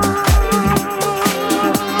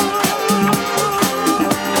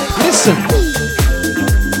 Listen.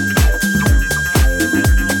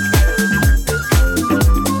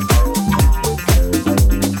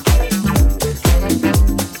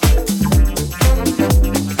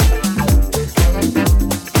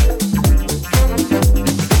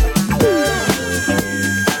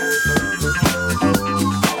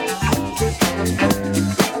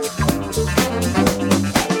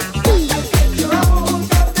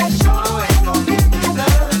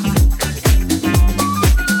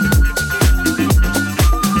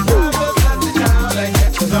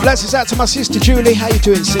 Blessings out to my sister Julie. How you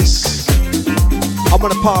doing, sis? I'm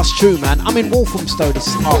on a pass through, man. I'm in Walthamstow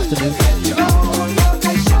this afternoon.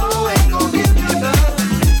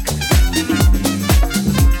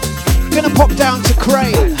 Gonna pop down to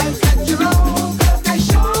Crane.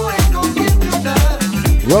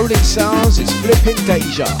 Rolling sounds, it's flipping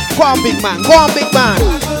Deja. Go on, big man. Go on, big man.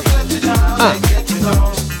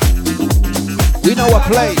 We know a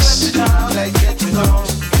place.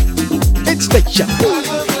 It's Deja.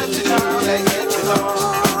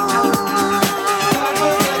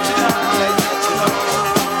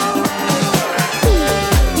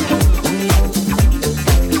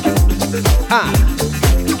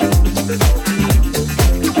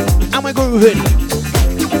 And we're grooving.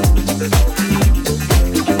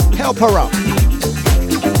 Help her up.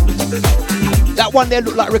 That one there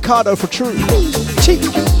looked like Ricardo for true. Cheeks.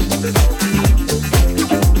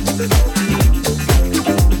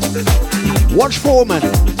 Watch Foreman.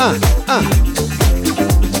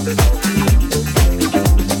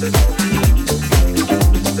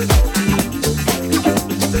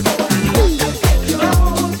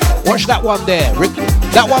 Watch that one there.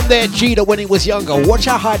 That one there, Gita, when he was younger. Watch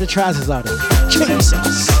how high the trousers are there.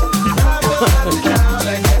 Jesus.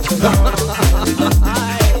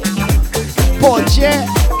 Poor Jet.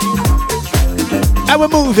 And we're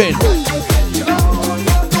moving.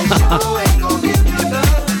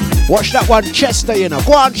 Watch that one, Chester, you know.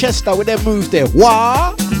 Go on, Chester, with them move there.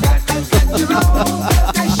 What?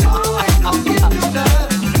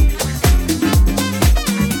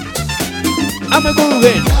 And we're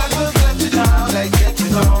moving.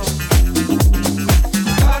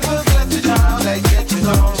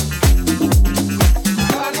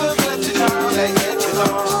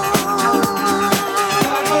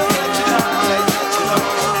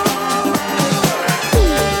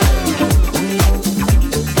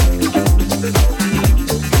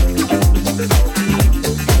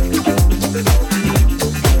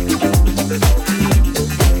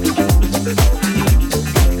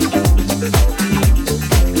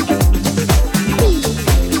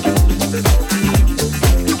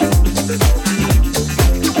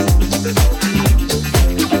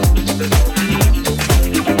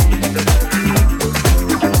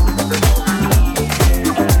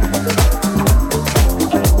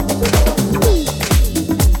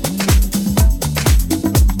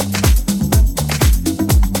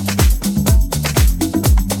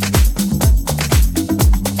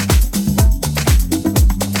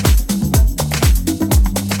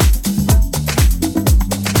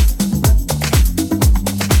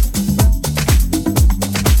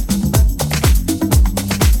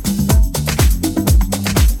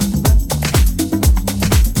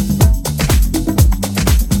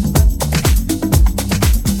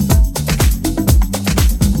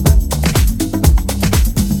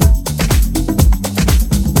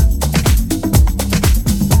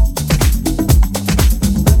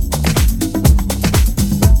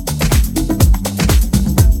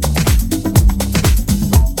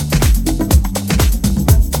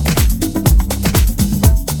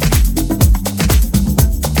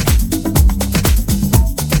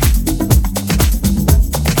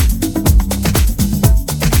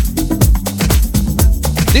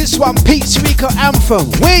 one, Pete's Rico Anthem.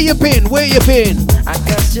 Where you been? Where you been? I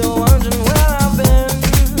guess you're wondering where I've been.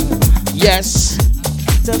 Yes.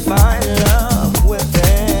 To find love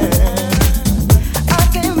within. I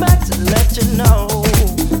came back to let you know.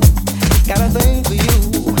 Got a thing for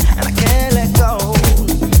you, and I can't let go.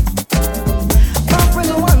 My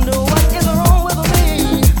friends wonder what is wrong with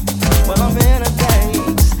me. Well, I'm in a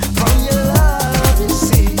daze from your love, you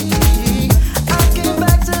see. I came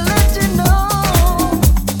back to let you know.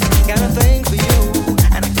 Got a thing for you,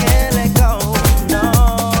 and I can't let go. No,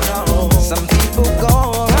 no. Some people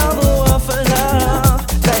go around the world for love.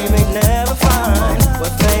 They may never find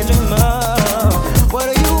what they dream of. What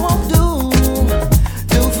do you want to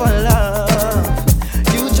do for love?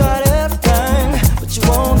 You tried everything, but you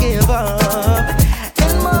won't give up.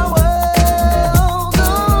 In my world,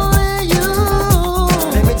 only you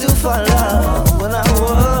make me do for love what I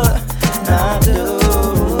would not do.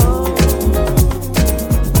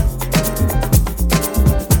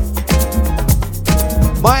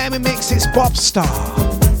 Miami Mix, it's Bob Star.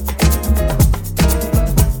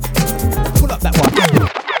 Pull up that one.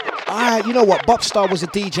 You know what? Bob Star was a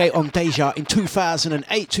DJ on Deja in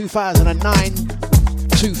 2008, 2009,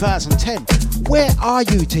 2010. Where are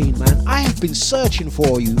you, teen man? I have been searching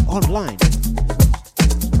for you online.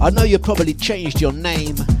 I know you probably changed your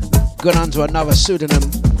name, gone under another pseudonym.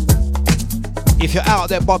 If you're out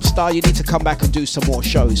there, Bob Star, you need to come back and do some more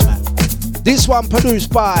shows, man. This one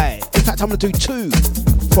produced by, in fact, I'm going to do two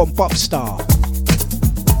from Bob Star.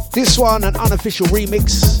 This one, an unofficial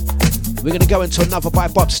remix. We're going to go into another by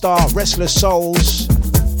Bob Star, Restless Souls,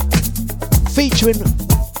 featuring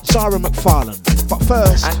Zara McFarlane. But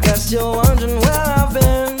first, I guess you're wondering where I've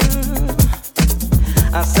been.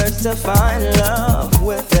 I searched to find love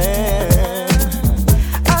within.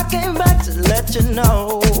 I came back to let you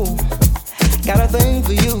know. Got a thing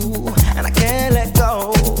for you, and I can't let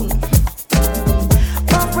go.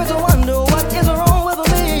 My friends wonder what is wrong with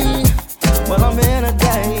me. Well, I'm in a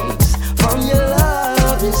daze from your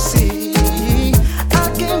love, you see.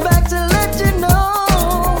 I came back to let you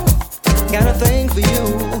know. Got a thing for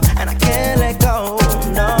you, and I can't let go.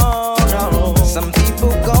 No, no. Some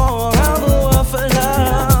people go around the world for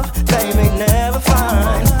love. They may never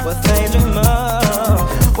find what they dream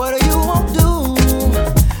of. What do you want to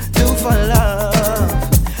do for love?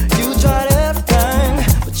 You tried everything,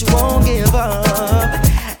 but you won't give up.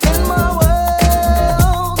 In my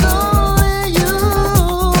world, only you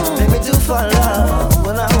make me do for love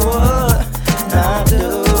what I would not do.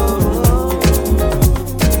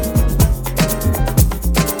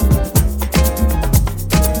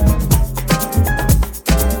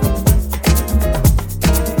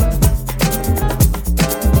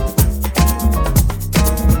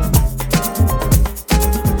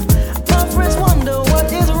 My friends wonder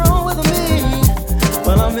what is wrong with me.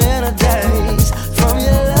 Well, I'm in a daze from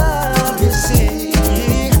your love, you see.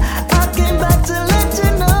 I came back to let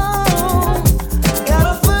you know. Got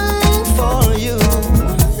a thing for you,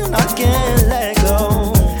 and I can't let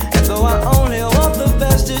go. And though I only want the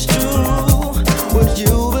best, it's true. Would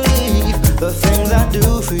you believe the things I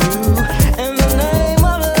do for you? In the name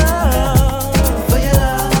of love, for your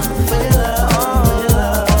love, for your love, oh, your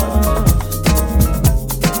love.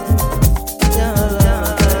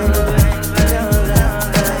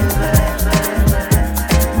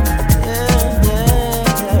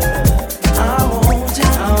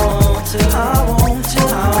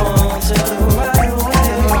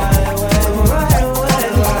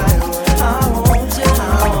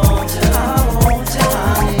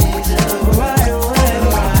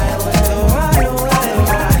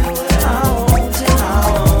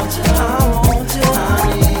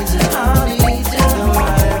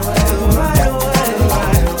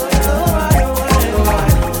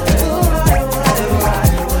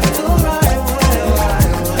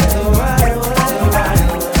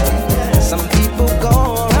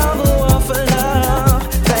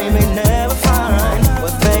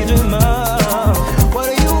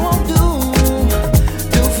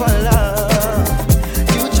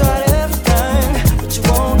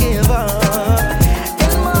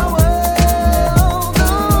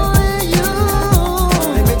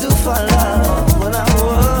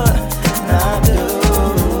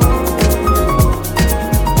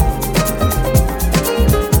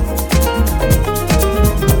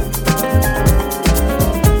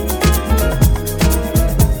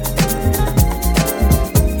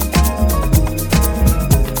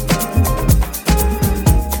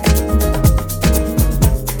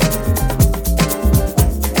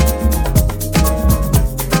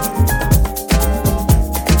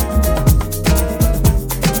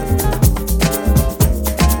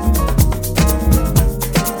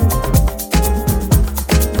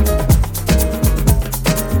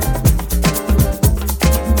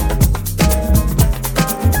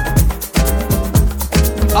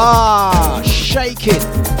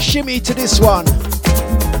 it. Shimmy to this one.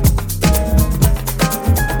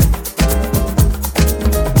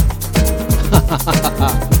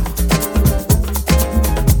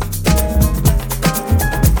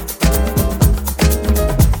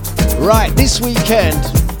 Right, this weekend,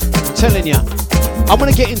 I'm telling you, I'm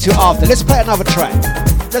gonna get into it after. Let's play another track.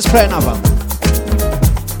 Let's play another.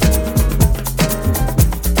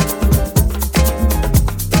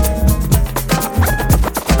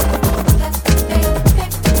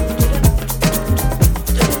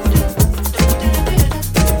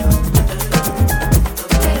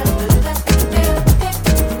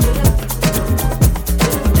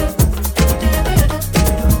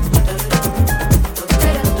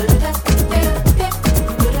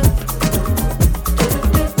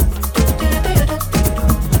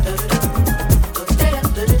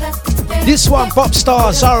 This one, pop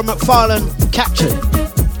star Zara McFarlane, Captured.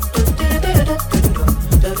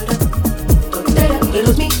 He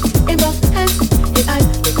holds me in both hands, his eyes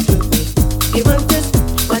look through me. He wonders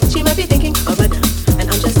what she might be thinking of right now, and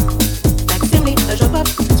I'm just facsimile, a drop of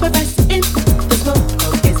sweat rice in the smoke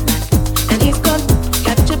of his back. And he's gone,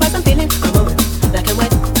 captured by some feeling, a moment, black and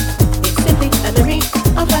white. It's simply a memory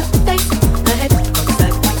of her face, her head on the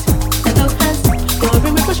side, and those hands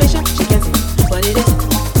roaring with frustration. She can't see what it is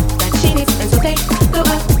that she needs, and so they go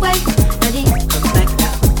away, and he comes back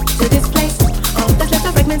now to this place. All that's left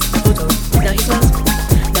are fragments of photos. Now he smiles,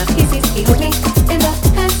 now he sees, he holds me in the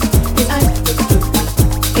hands, his eyes look through me.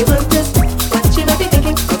 He wonders what she might be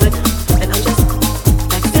thinking of right now, and I'm just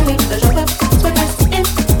accidentally a drop of sweat rice in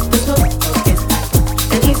the smoke of his back.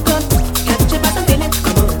 And he's gone, captured by some feeling, a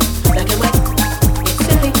moment, black and white. It's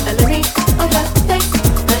simply a memory of her face,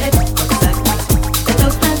 her head on the side, and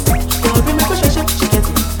those hands roaring with frustration. She can't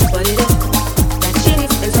see what it is that she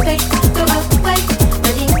needs, and so they go away,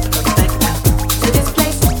 and he comes back now to this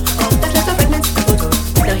place. All that's left are fragments of photos.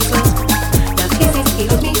 Now he smiles, now he sees, he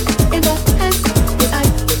holds me in both hands, his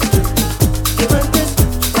eyes look through me. He wonders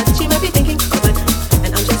what she might be thinking of right now,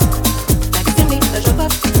 and I'm just facsimile, a drop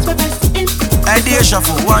of sweat rice in I deja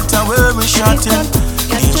vu, what a way we shotting.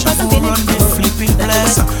 Deja vu run the flipping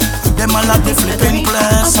place. Them all have the flipping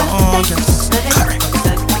place. Oh yes, correct.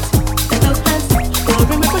 and those hands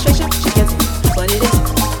roaring with frustration. She can't see what it is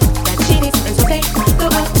that she needs, and so they go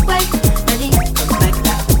away, and he comes back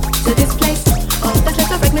now to this place. All that's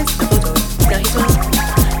left are fragments of photos. Now he smiles,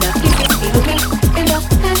 now he sees, he holds me in both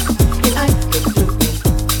hands, his eyes look through me.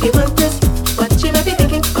 He wonders what she might be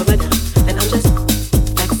thinking of right now, and I'm just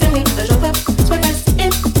facsimile, a drop of sweat rice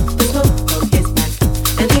in the smoke of his back.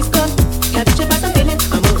 And he's gone, captured by some feeling,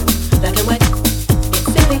 a moment, black and white. It's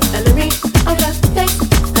simply a memory of her face,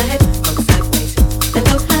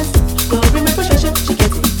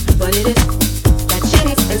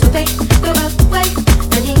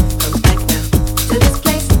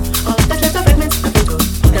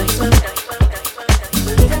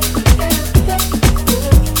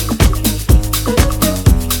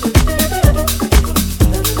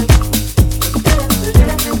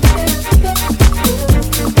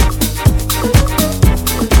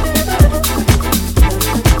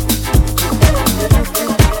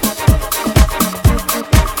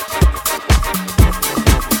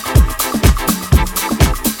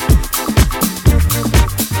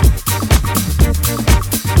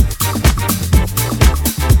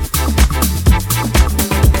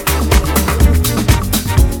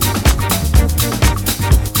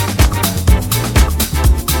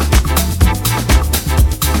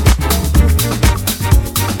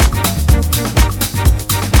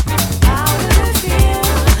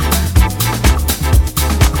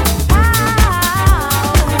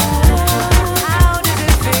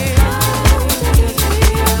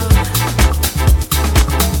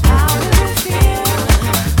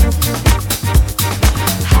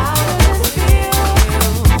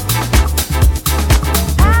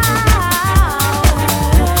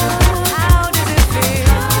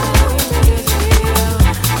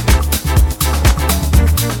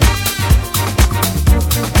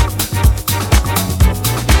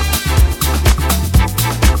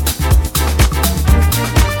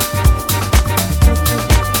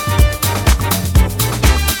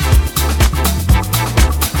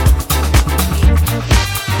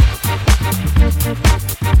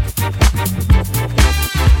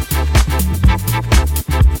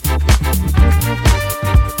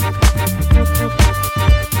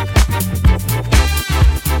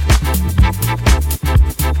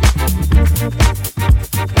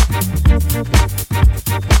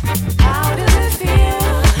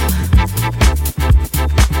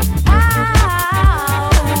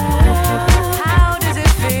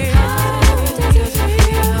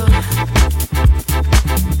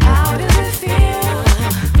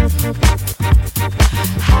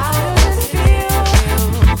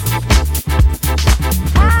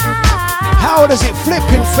 How does it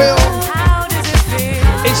flipping feel?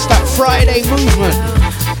 It's that Friday movement.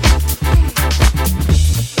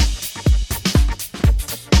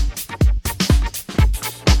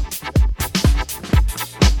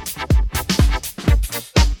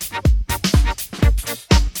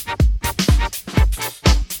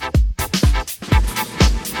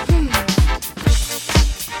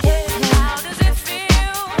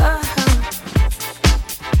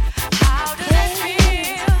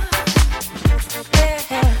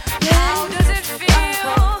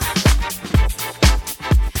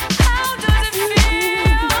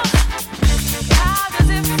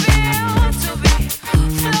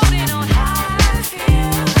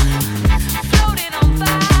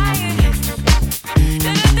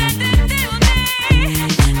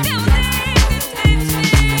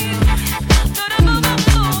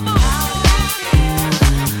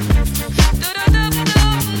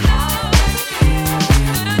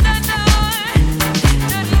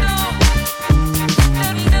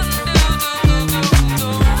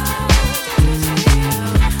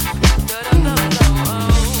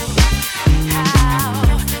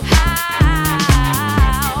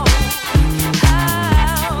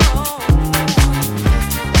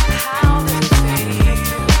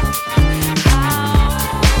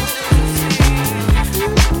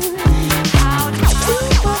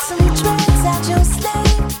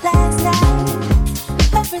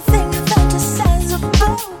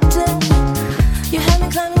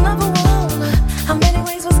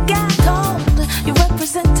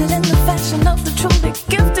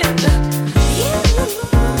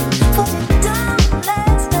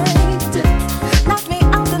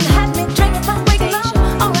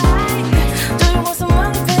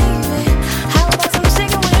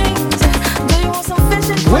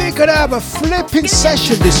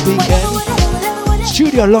 Session this weekend.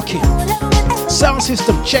 Studio locking. Sound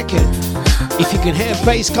system checking. If you can hear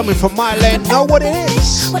bass coming from my lane, know what it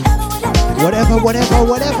is. Whatever.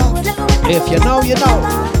 If you know, you know.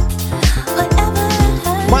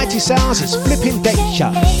 Mighty Sounds is flipping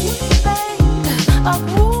deja.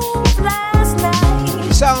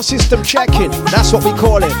 Sound system checking. That's what we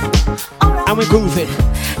call it. And we're grooving.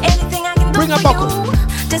 Bring a buckle.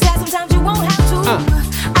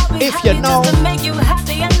 If you know,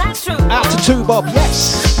 out to 2 Bob,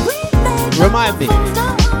 yes. Remind me.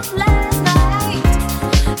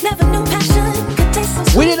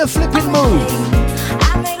 We need a flipping move.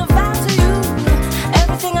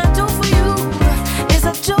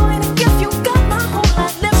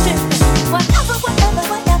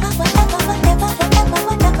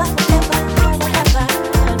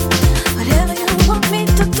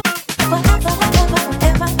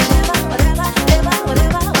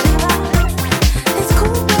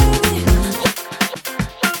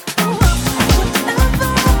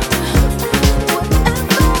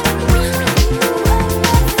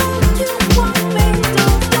 Want me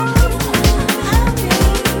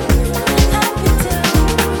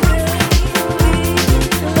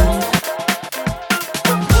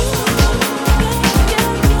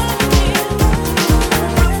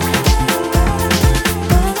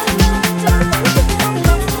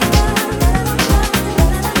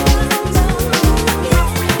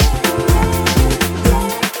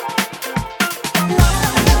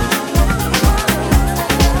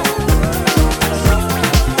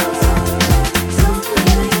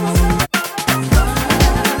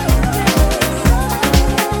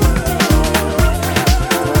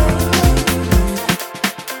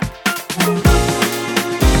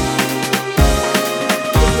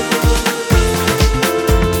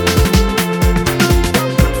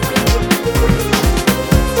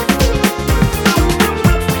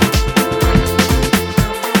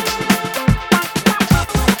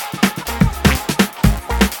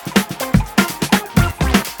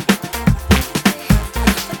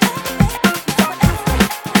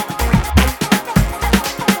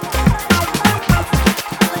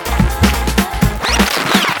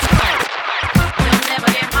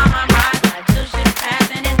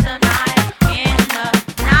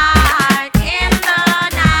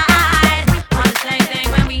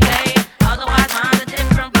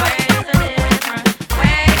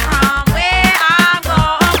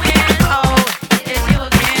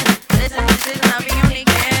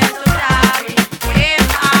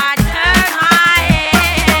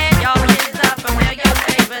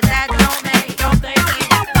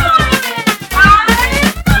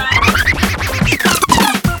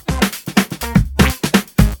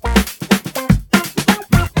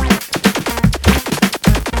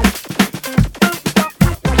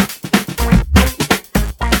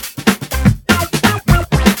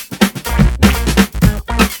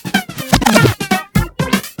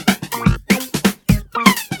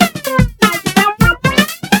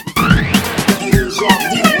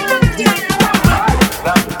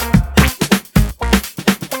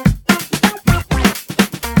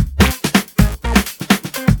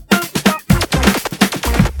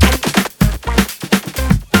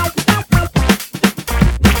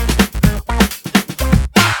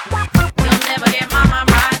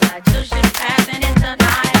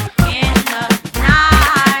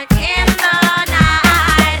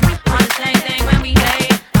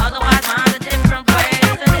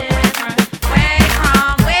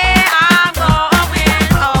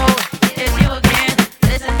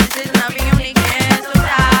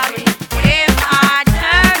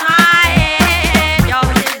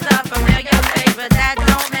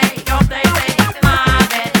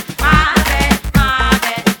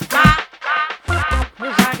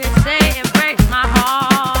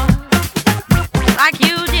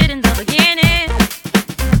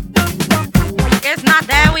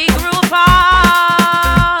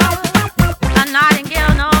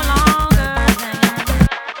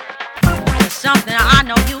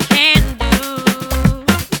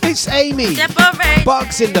Amy.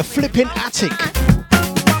 Bugs in the flipping attic.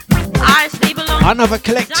 Another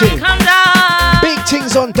collective. Big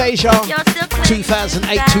things on Deja.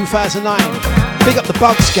 2008, 2009. Big up the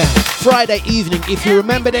Bugs gang. Friday evening. If you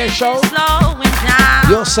remember their show,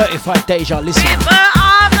 you're certified Deja listener.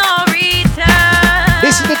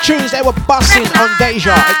 This is the tunes they were busting on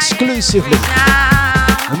Deja exclusively.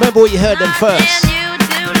 Remember what you heard them first.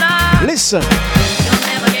 Listen.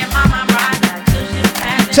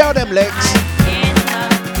 Tell them legs.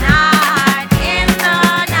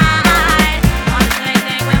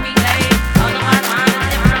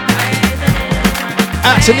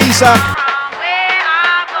 Out to Lisa.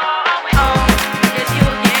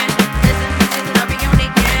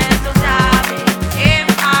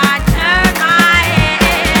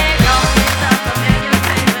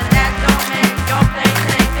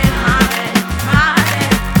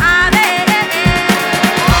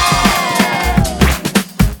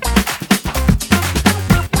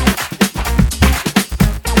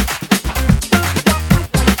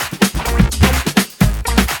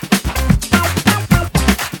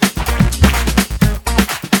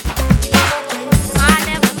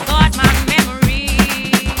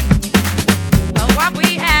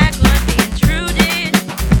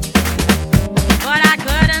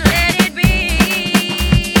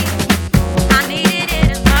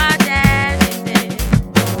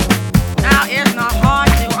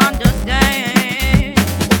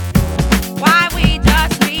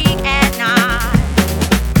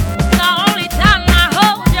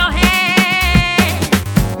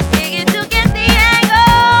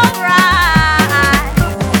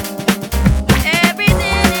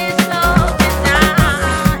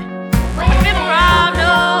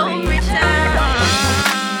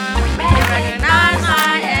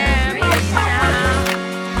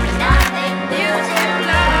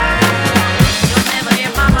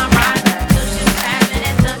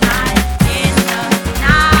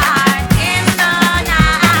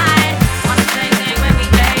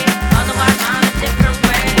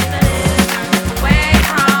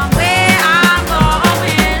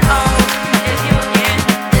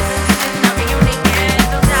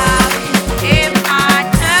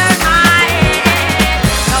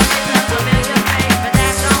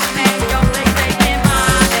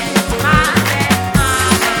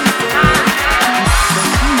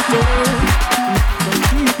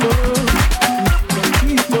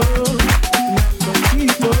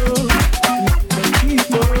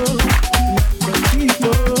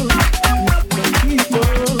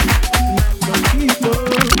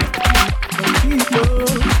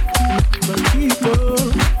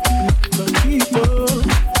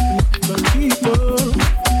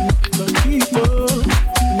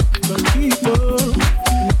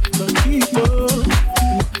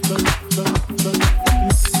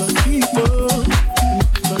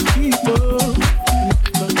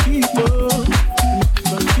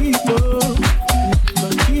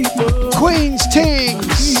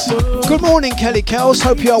 Kelly Kells,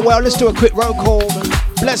 hope you are well. Let's do a quick roll call.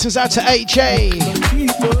 Blessings out to AJ,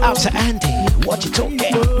 out to Andy, what you talking?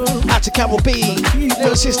 Out to Camel B,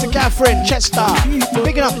 little sister Catherine, Chester,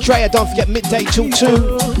 bigging up Drea, don't forget midday till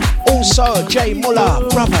 2. Also Jay Muller,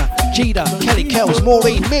 brother Jida, Kelly Kells,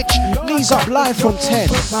 Maureen, Mitch, knees up live from 10.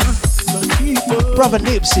 Brother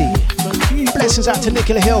Nipsey, blessings out to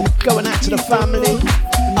Nicola Hill, going out to the family.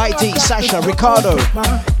 ID, Sasha, Ricardo,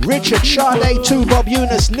 Richard, Sade, 2, Bob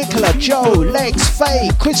Eunice, Nicola, Joe, Legs, Faye,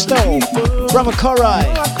 Crystal, Brother Korai.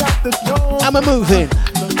 I'm a moving.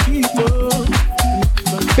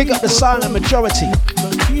 Big up the silent majority.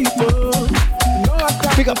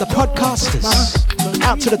 Big up the podcasters.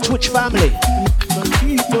 Out to the Twitch family.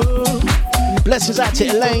 Blessings out to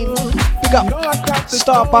Elaine. Big up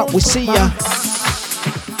Starbuck, we see ya.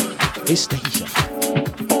 It's Deja.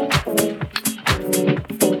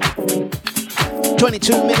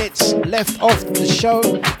 22 minutes left of the show.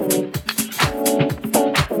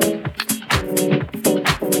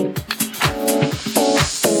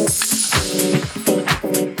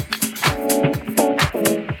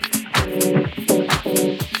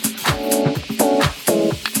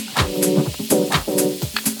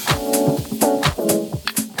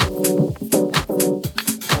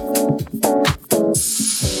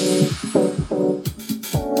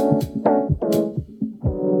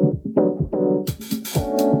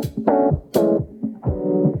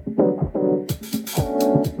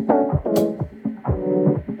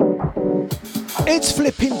 It's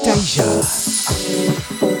flipping Deja.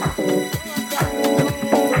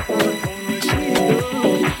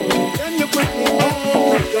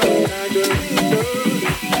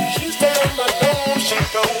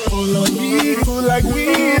 Full of weed, full like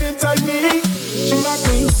weed. inside me. She my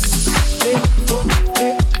queen. She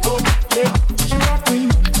my queen.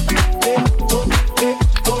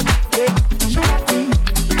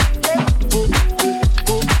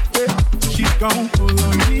 She gon' pull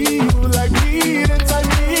on me like weed inside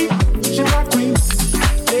me. She my queen.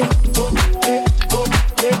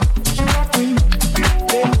 She my queen.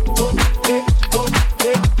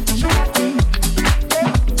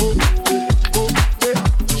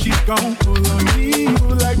 She gon' pull on me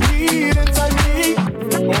like weed inside me.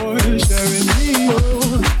 Boy, sharing me,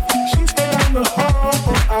 oh. She stay on the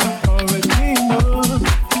hall, I already know.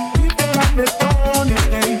 People like me on it,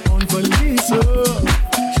 they on police, oh.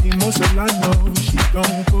 She most of I know. She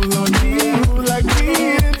gon' pull on me like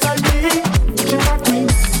weed inside me. She my queen.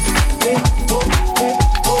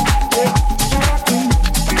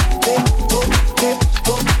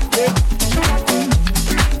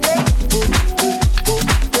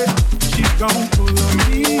 She gon' pull on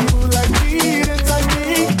me like weed inside me.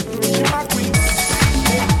 She my queen.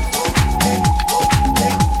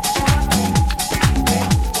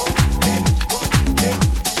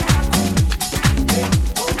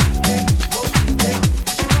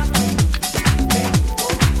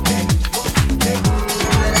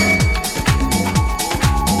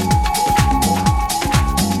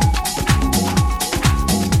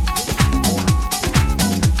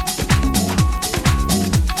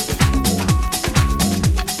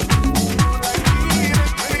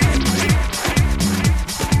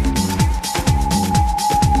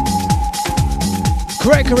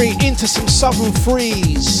 Gregory into some Southern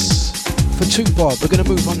Freeze for 2 Bob. We're going to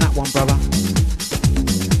move on that one, brother.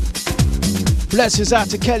 Blessings out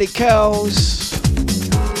to Kelly Kells.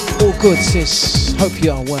 All good, sis. Hope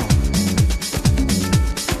you are well.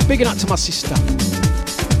 Bigging up to my sister.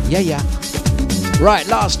 Yeah. Right,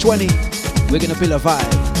 last 20. We're going to build a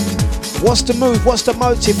vibe. What's the move? What's the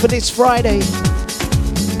motive for this Friday?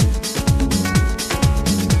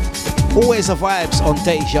 Always a vibes on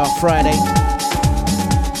Deja Friday.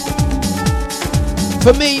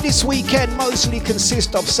 For me, this weekend mostly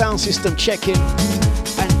consists of sound system checking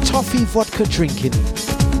and toffee vodka drinking.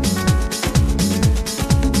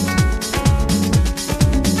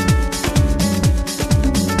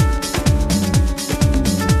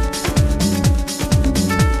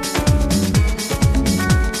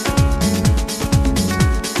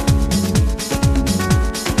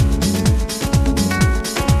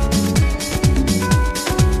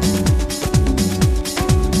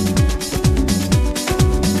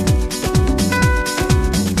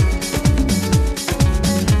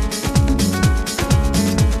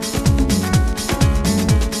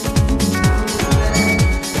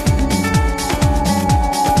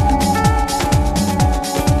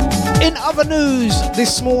 News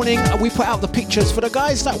this morning, we put out the pictures for the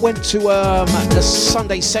guys that went to the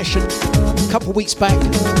Sunday session a couple of weeks back,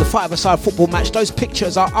 the five-a-side football match. Those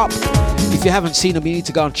pictures are up. If you haven't seen them, you need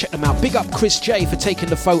to go and check them out. Big up Chris J for taking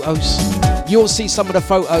the photos. You'll see some of the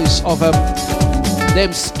photos of them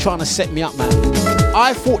trying to set me up, man.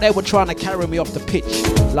 I thought they were trying to carry me off the pitch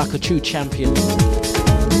like a true champion.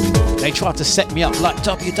 They tried to set me up like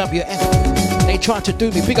WWF. They tried to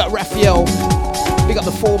do me. Big up Raphael. Big up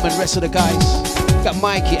the foreman, rest of the guys. Got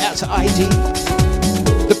Mikey, out to ID.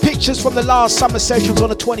 The pictures from the last summer sessions on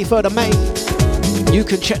the 23rd of May. You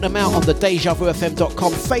can check them out on the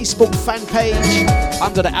dejavufm.com Facebook fan page.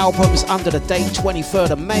 Under the albums, under the date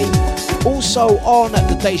 23rd of May. Also on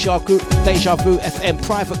the Deja Vu FM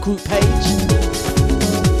private group page.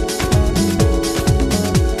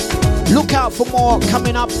 Look out for more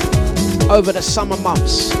coming up over the summer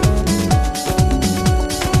months.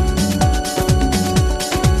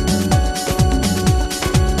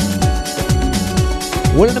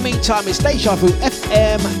 Well, in the meantime, it's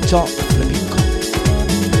dejavufm.com.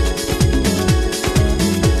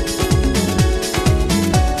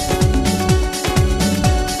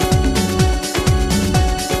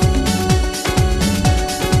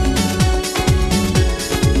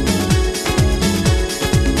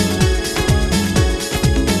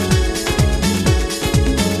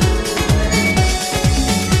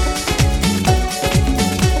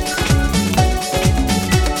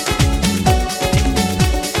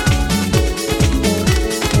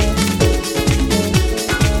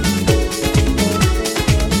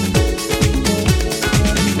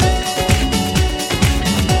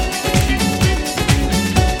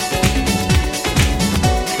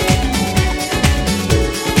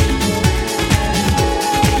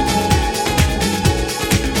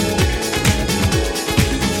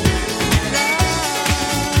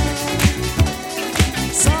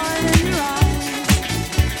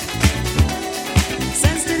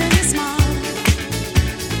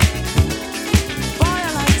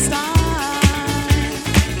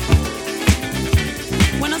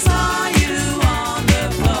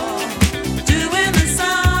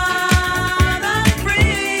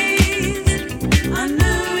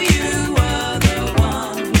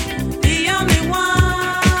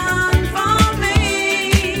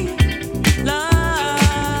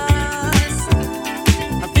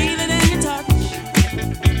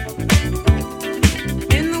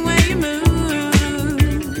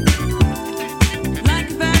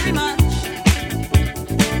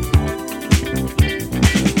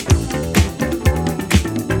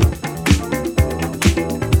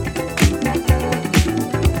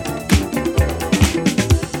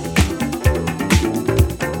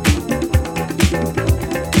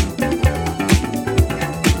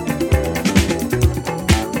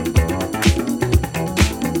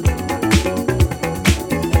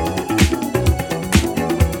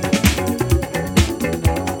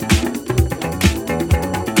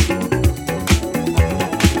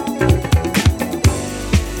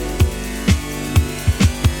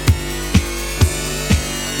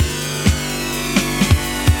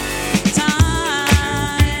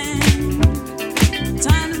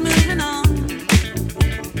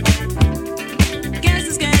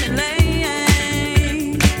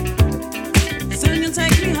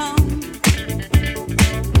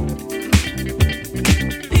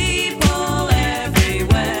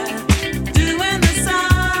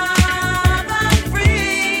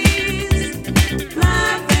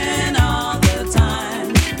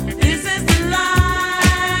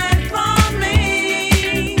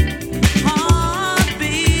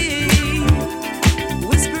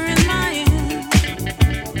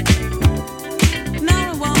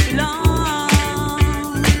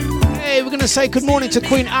 say good morning to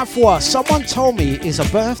Queen Afua. Someone told me it's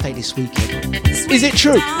a birthday this weekend. Is it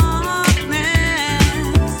true?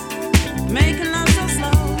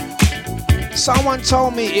 Someone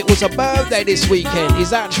told me it was a birthday this weekend. Is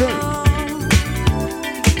that true?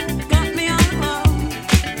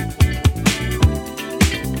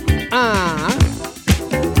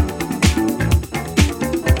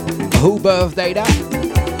 Who birthday that?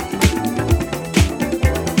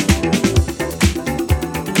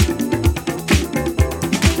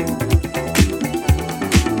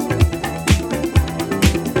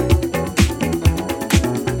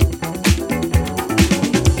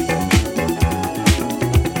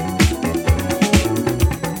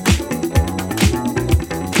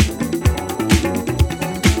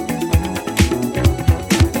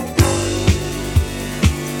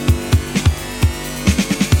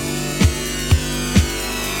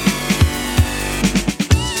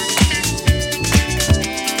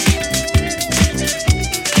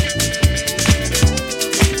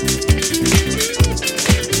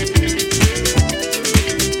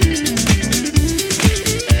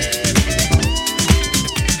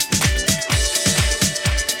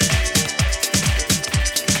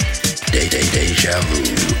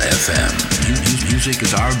 FM. Music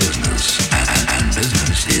is our business, and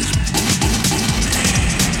business is boom, boom, boom.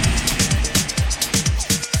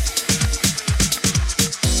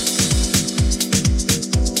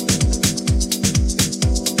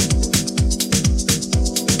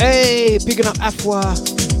 Hey, picking up Afua.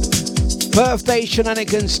 Birthday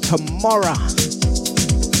shenanigans tomorrow.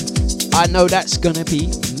 I know that's gonna be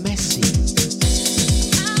messy.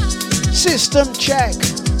 System check.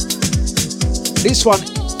 This one,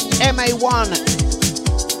 MA1,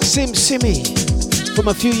 Sim Simi, from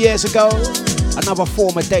a few years ago. Another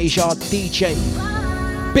former Deja DJ.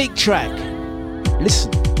 Big track.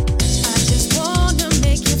 Listen.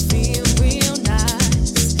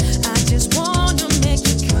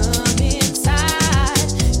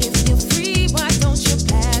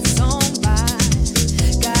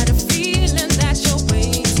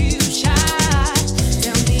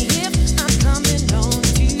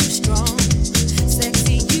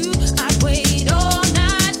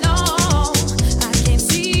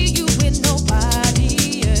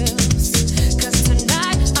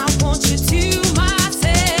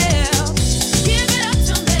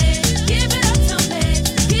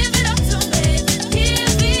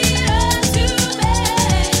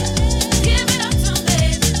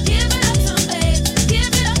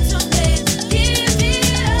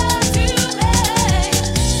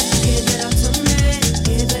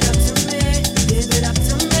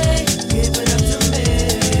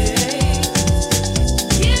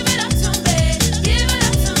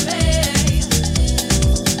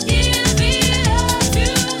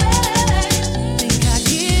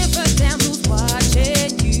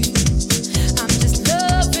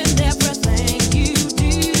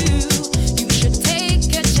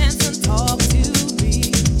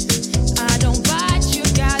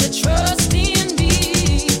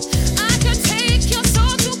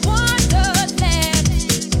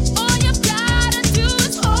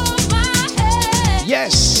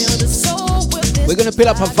 We're gonna build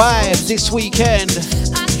up a vibe this weekend.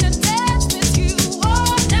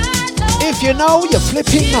 If you know, you're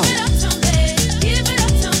flipping know.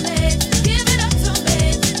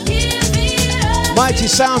 Mighty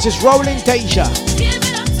Sounds is rolling Deja.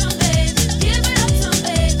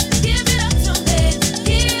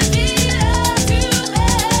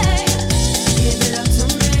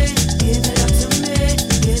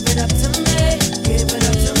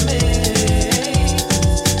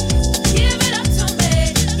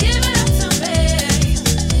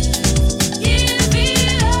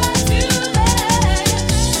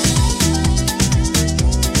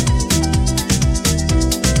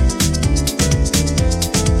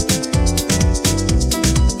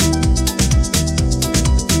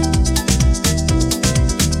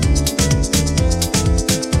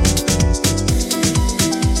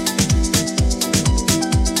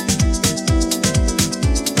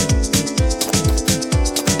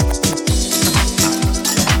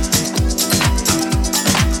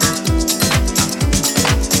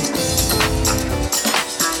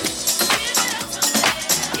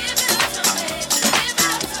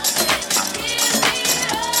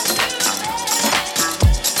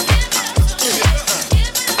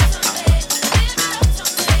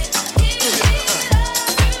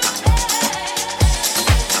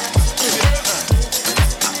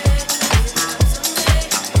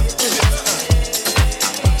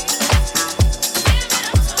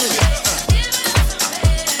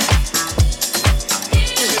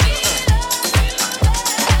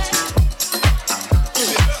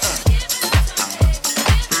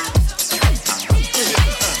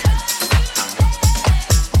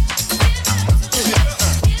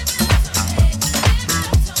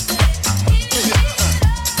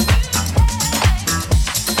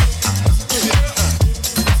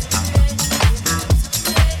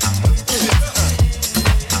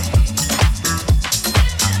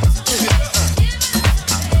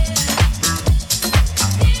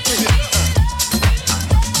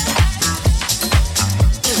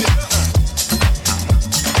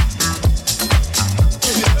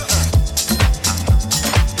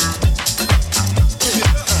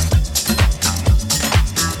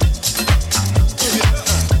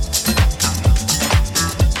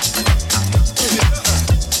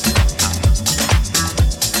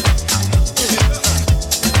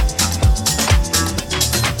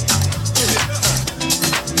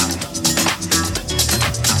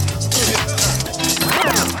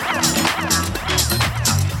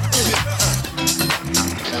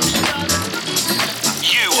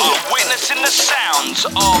 the sounds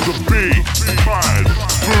of the big bad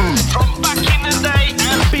boom. From back in the day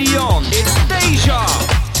and beyond, it's Deja.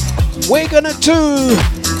 We're gonna do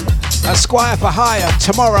a Squire for Hire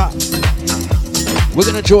tomorrow. We're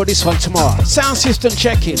gonna draw this one tomorrow. Sound system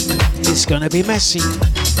checking. It's gonna be messy.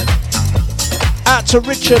 Out to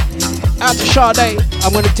Richard, out to Sade.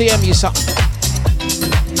 I'm gonna DM you something.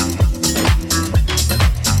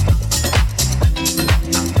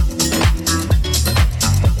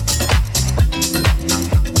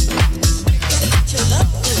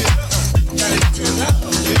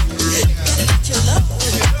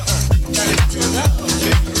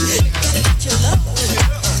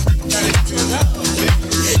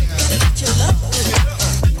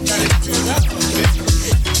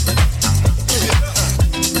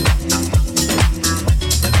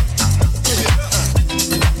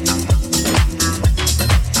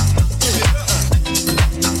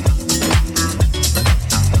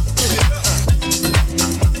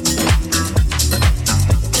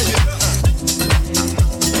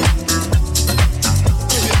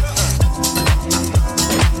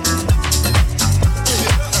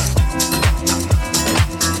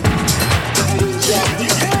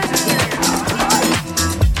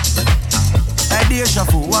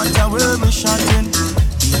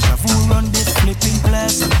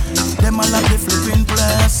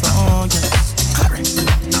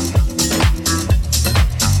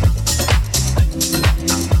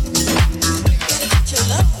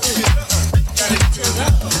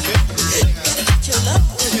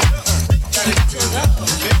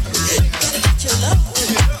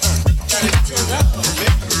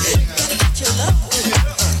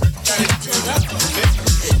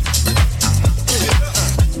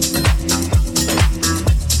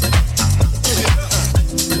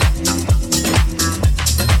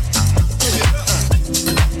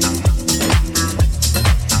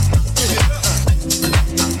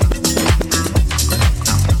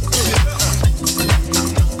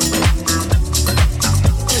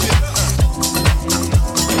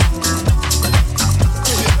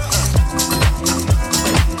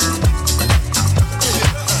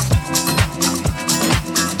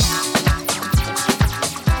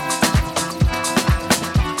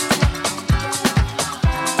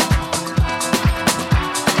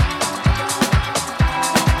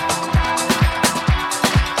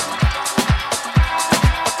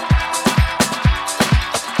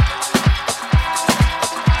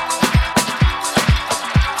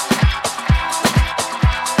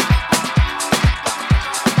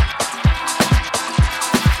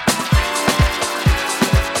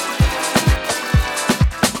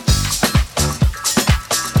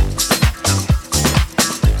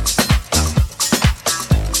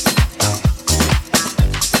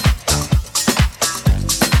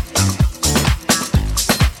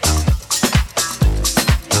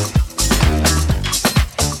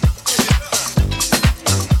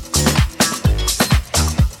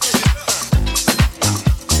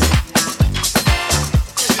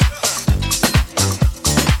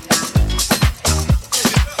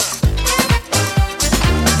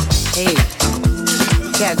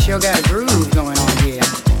 Sure got a groove going on here.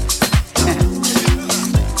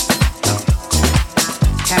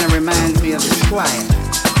 Kind of reminds me of the Squire.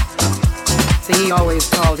 See, he always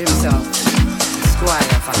called himself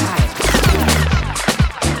Squire for hire.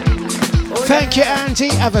 Thank you, Auntie.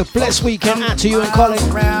 Have a blessed weekend. Out to you and Colin.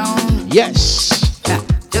 Yes.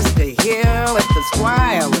 Just to hear what the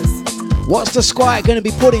Squire was. What's the Squire going to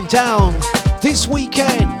be putting down this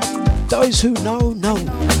weekend? Those who know, know.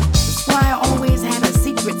 The Squire always had a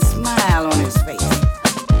secret smile on his face,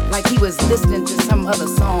 like he was listening to some other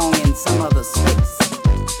song in some other space.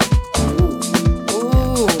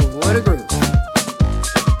 Ooh, what a groove.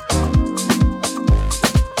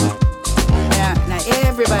 Now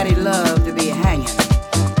everybody loved to be hanging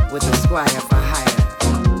with the Squire for hire,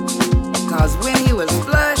 cause when he was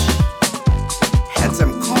flush, had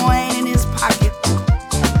some coin in his pocket,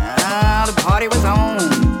 the party was on.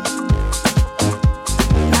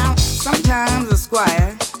 Now sometimes the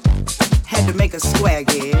Squire had to make a square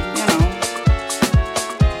gig, you know.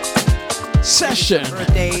 Session.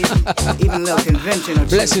 Birthdays, even a little convention or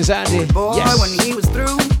two. Blessings, Andy. Boy, yes. when he was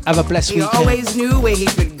through, have a blessed weekend. He always knew where he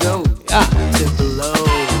could go to blow.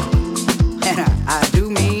 And I do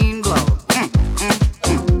mean blow.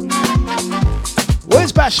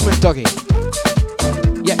 Where's Bashment, doggy?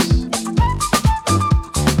 Yes.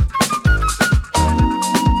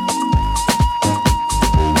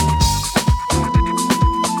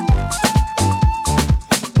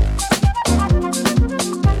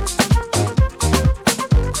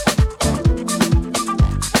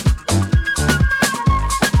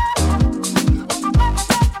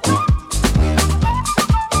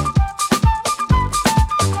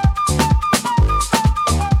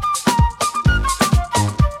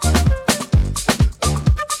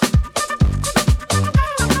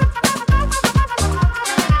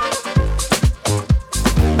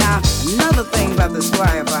 the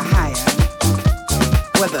squire for hire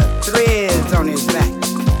with the threads on his back.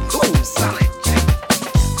 Ooh, solid jack.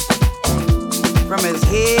 From his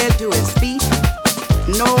head to his feet,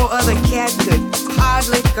 no other cat could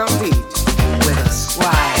hardly compete with a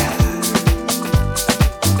squire.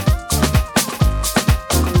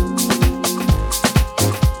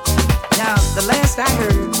 Now, the last I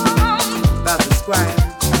heard about the squire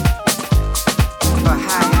for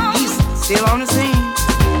hire, he's still on the scene.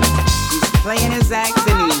 He's playing his act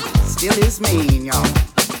and he still is mean, y'all.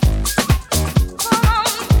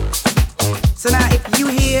 So now if you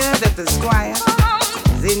hear that the squire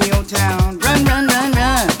is in your town, run, run, run,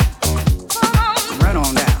 run. Run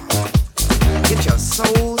on down. Get your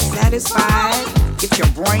soul satisfied. Get your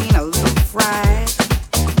brain a little fried.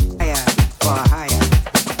 For hire.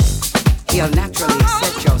 He'll naturally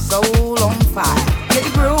set your soul on fire. Get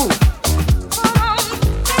the groove.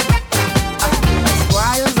 The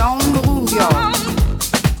squire's on the move, y'all.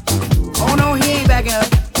 Oh no, he ain't backing up.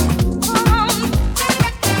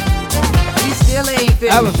 He still ain't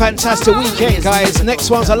finished. Have a fantastic weekend, guys. Next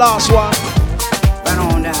one's the last one. Run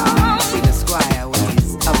on down, see the squire when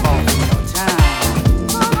he's up on your time.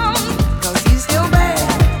 'Cause he's still bad.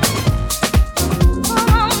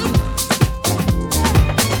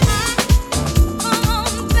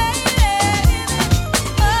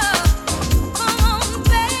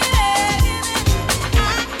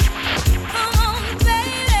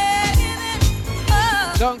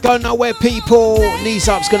 Don't go nowhere, people. Knees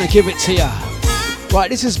Up's gonna give it to ya. Right,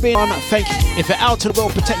 this has been on. Thank you. If you're out and well,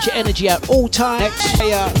 protect your energy at all times. Next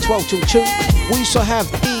day, 12 till 2. We also have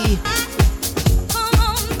the.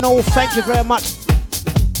 No, thank you very much.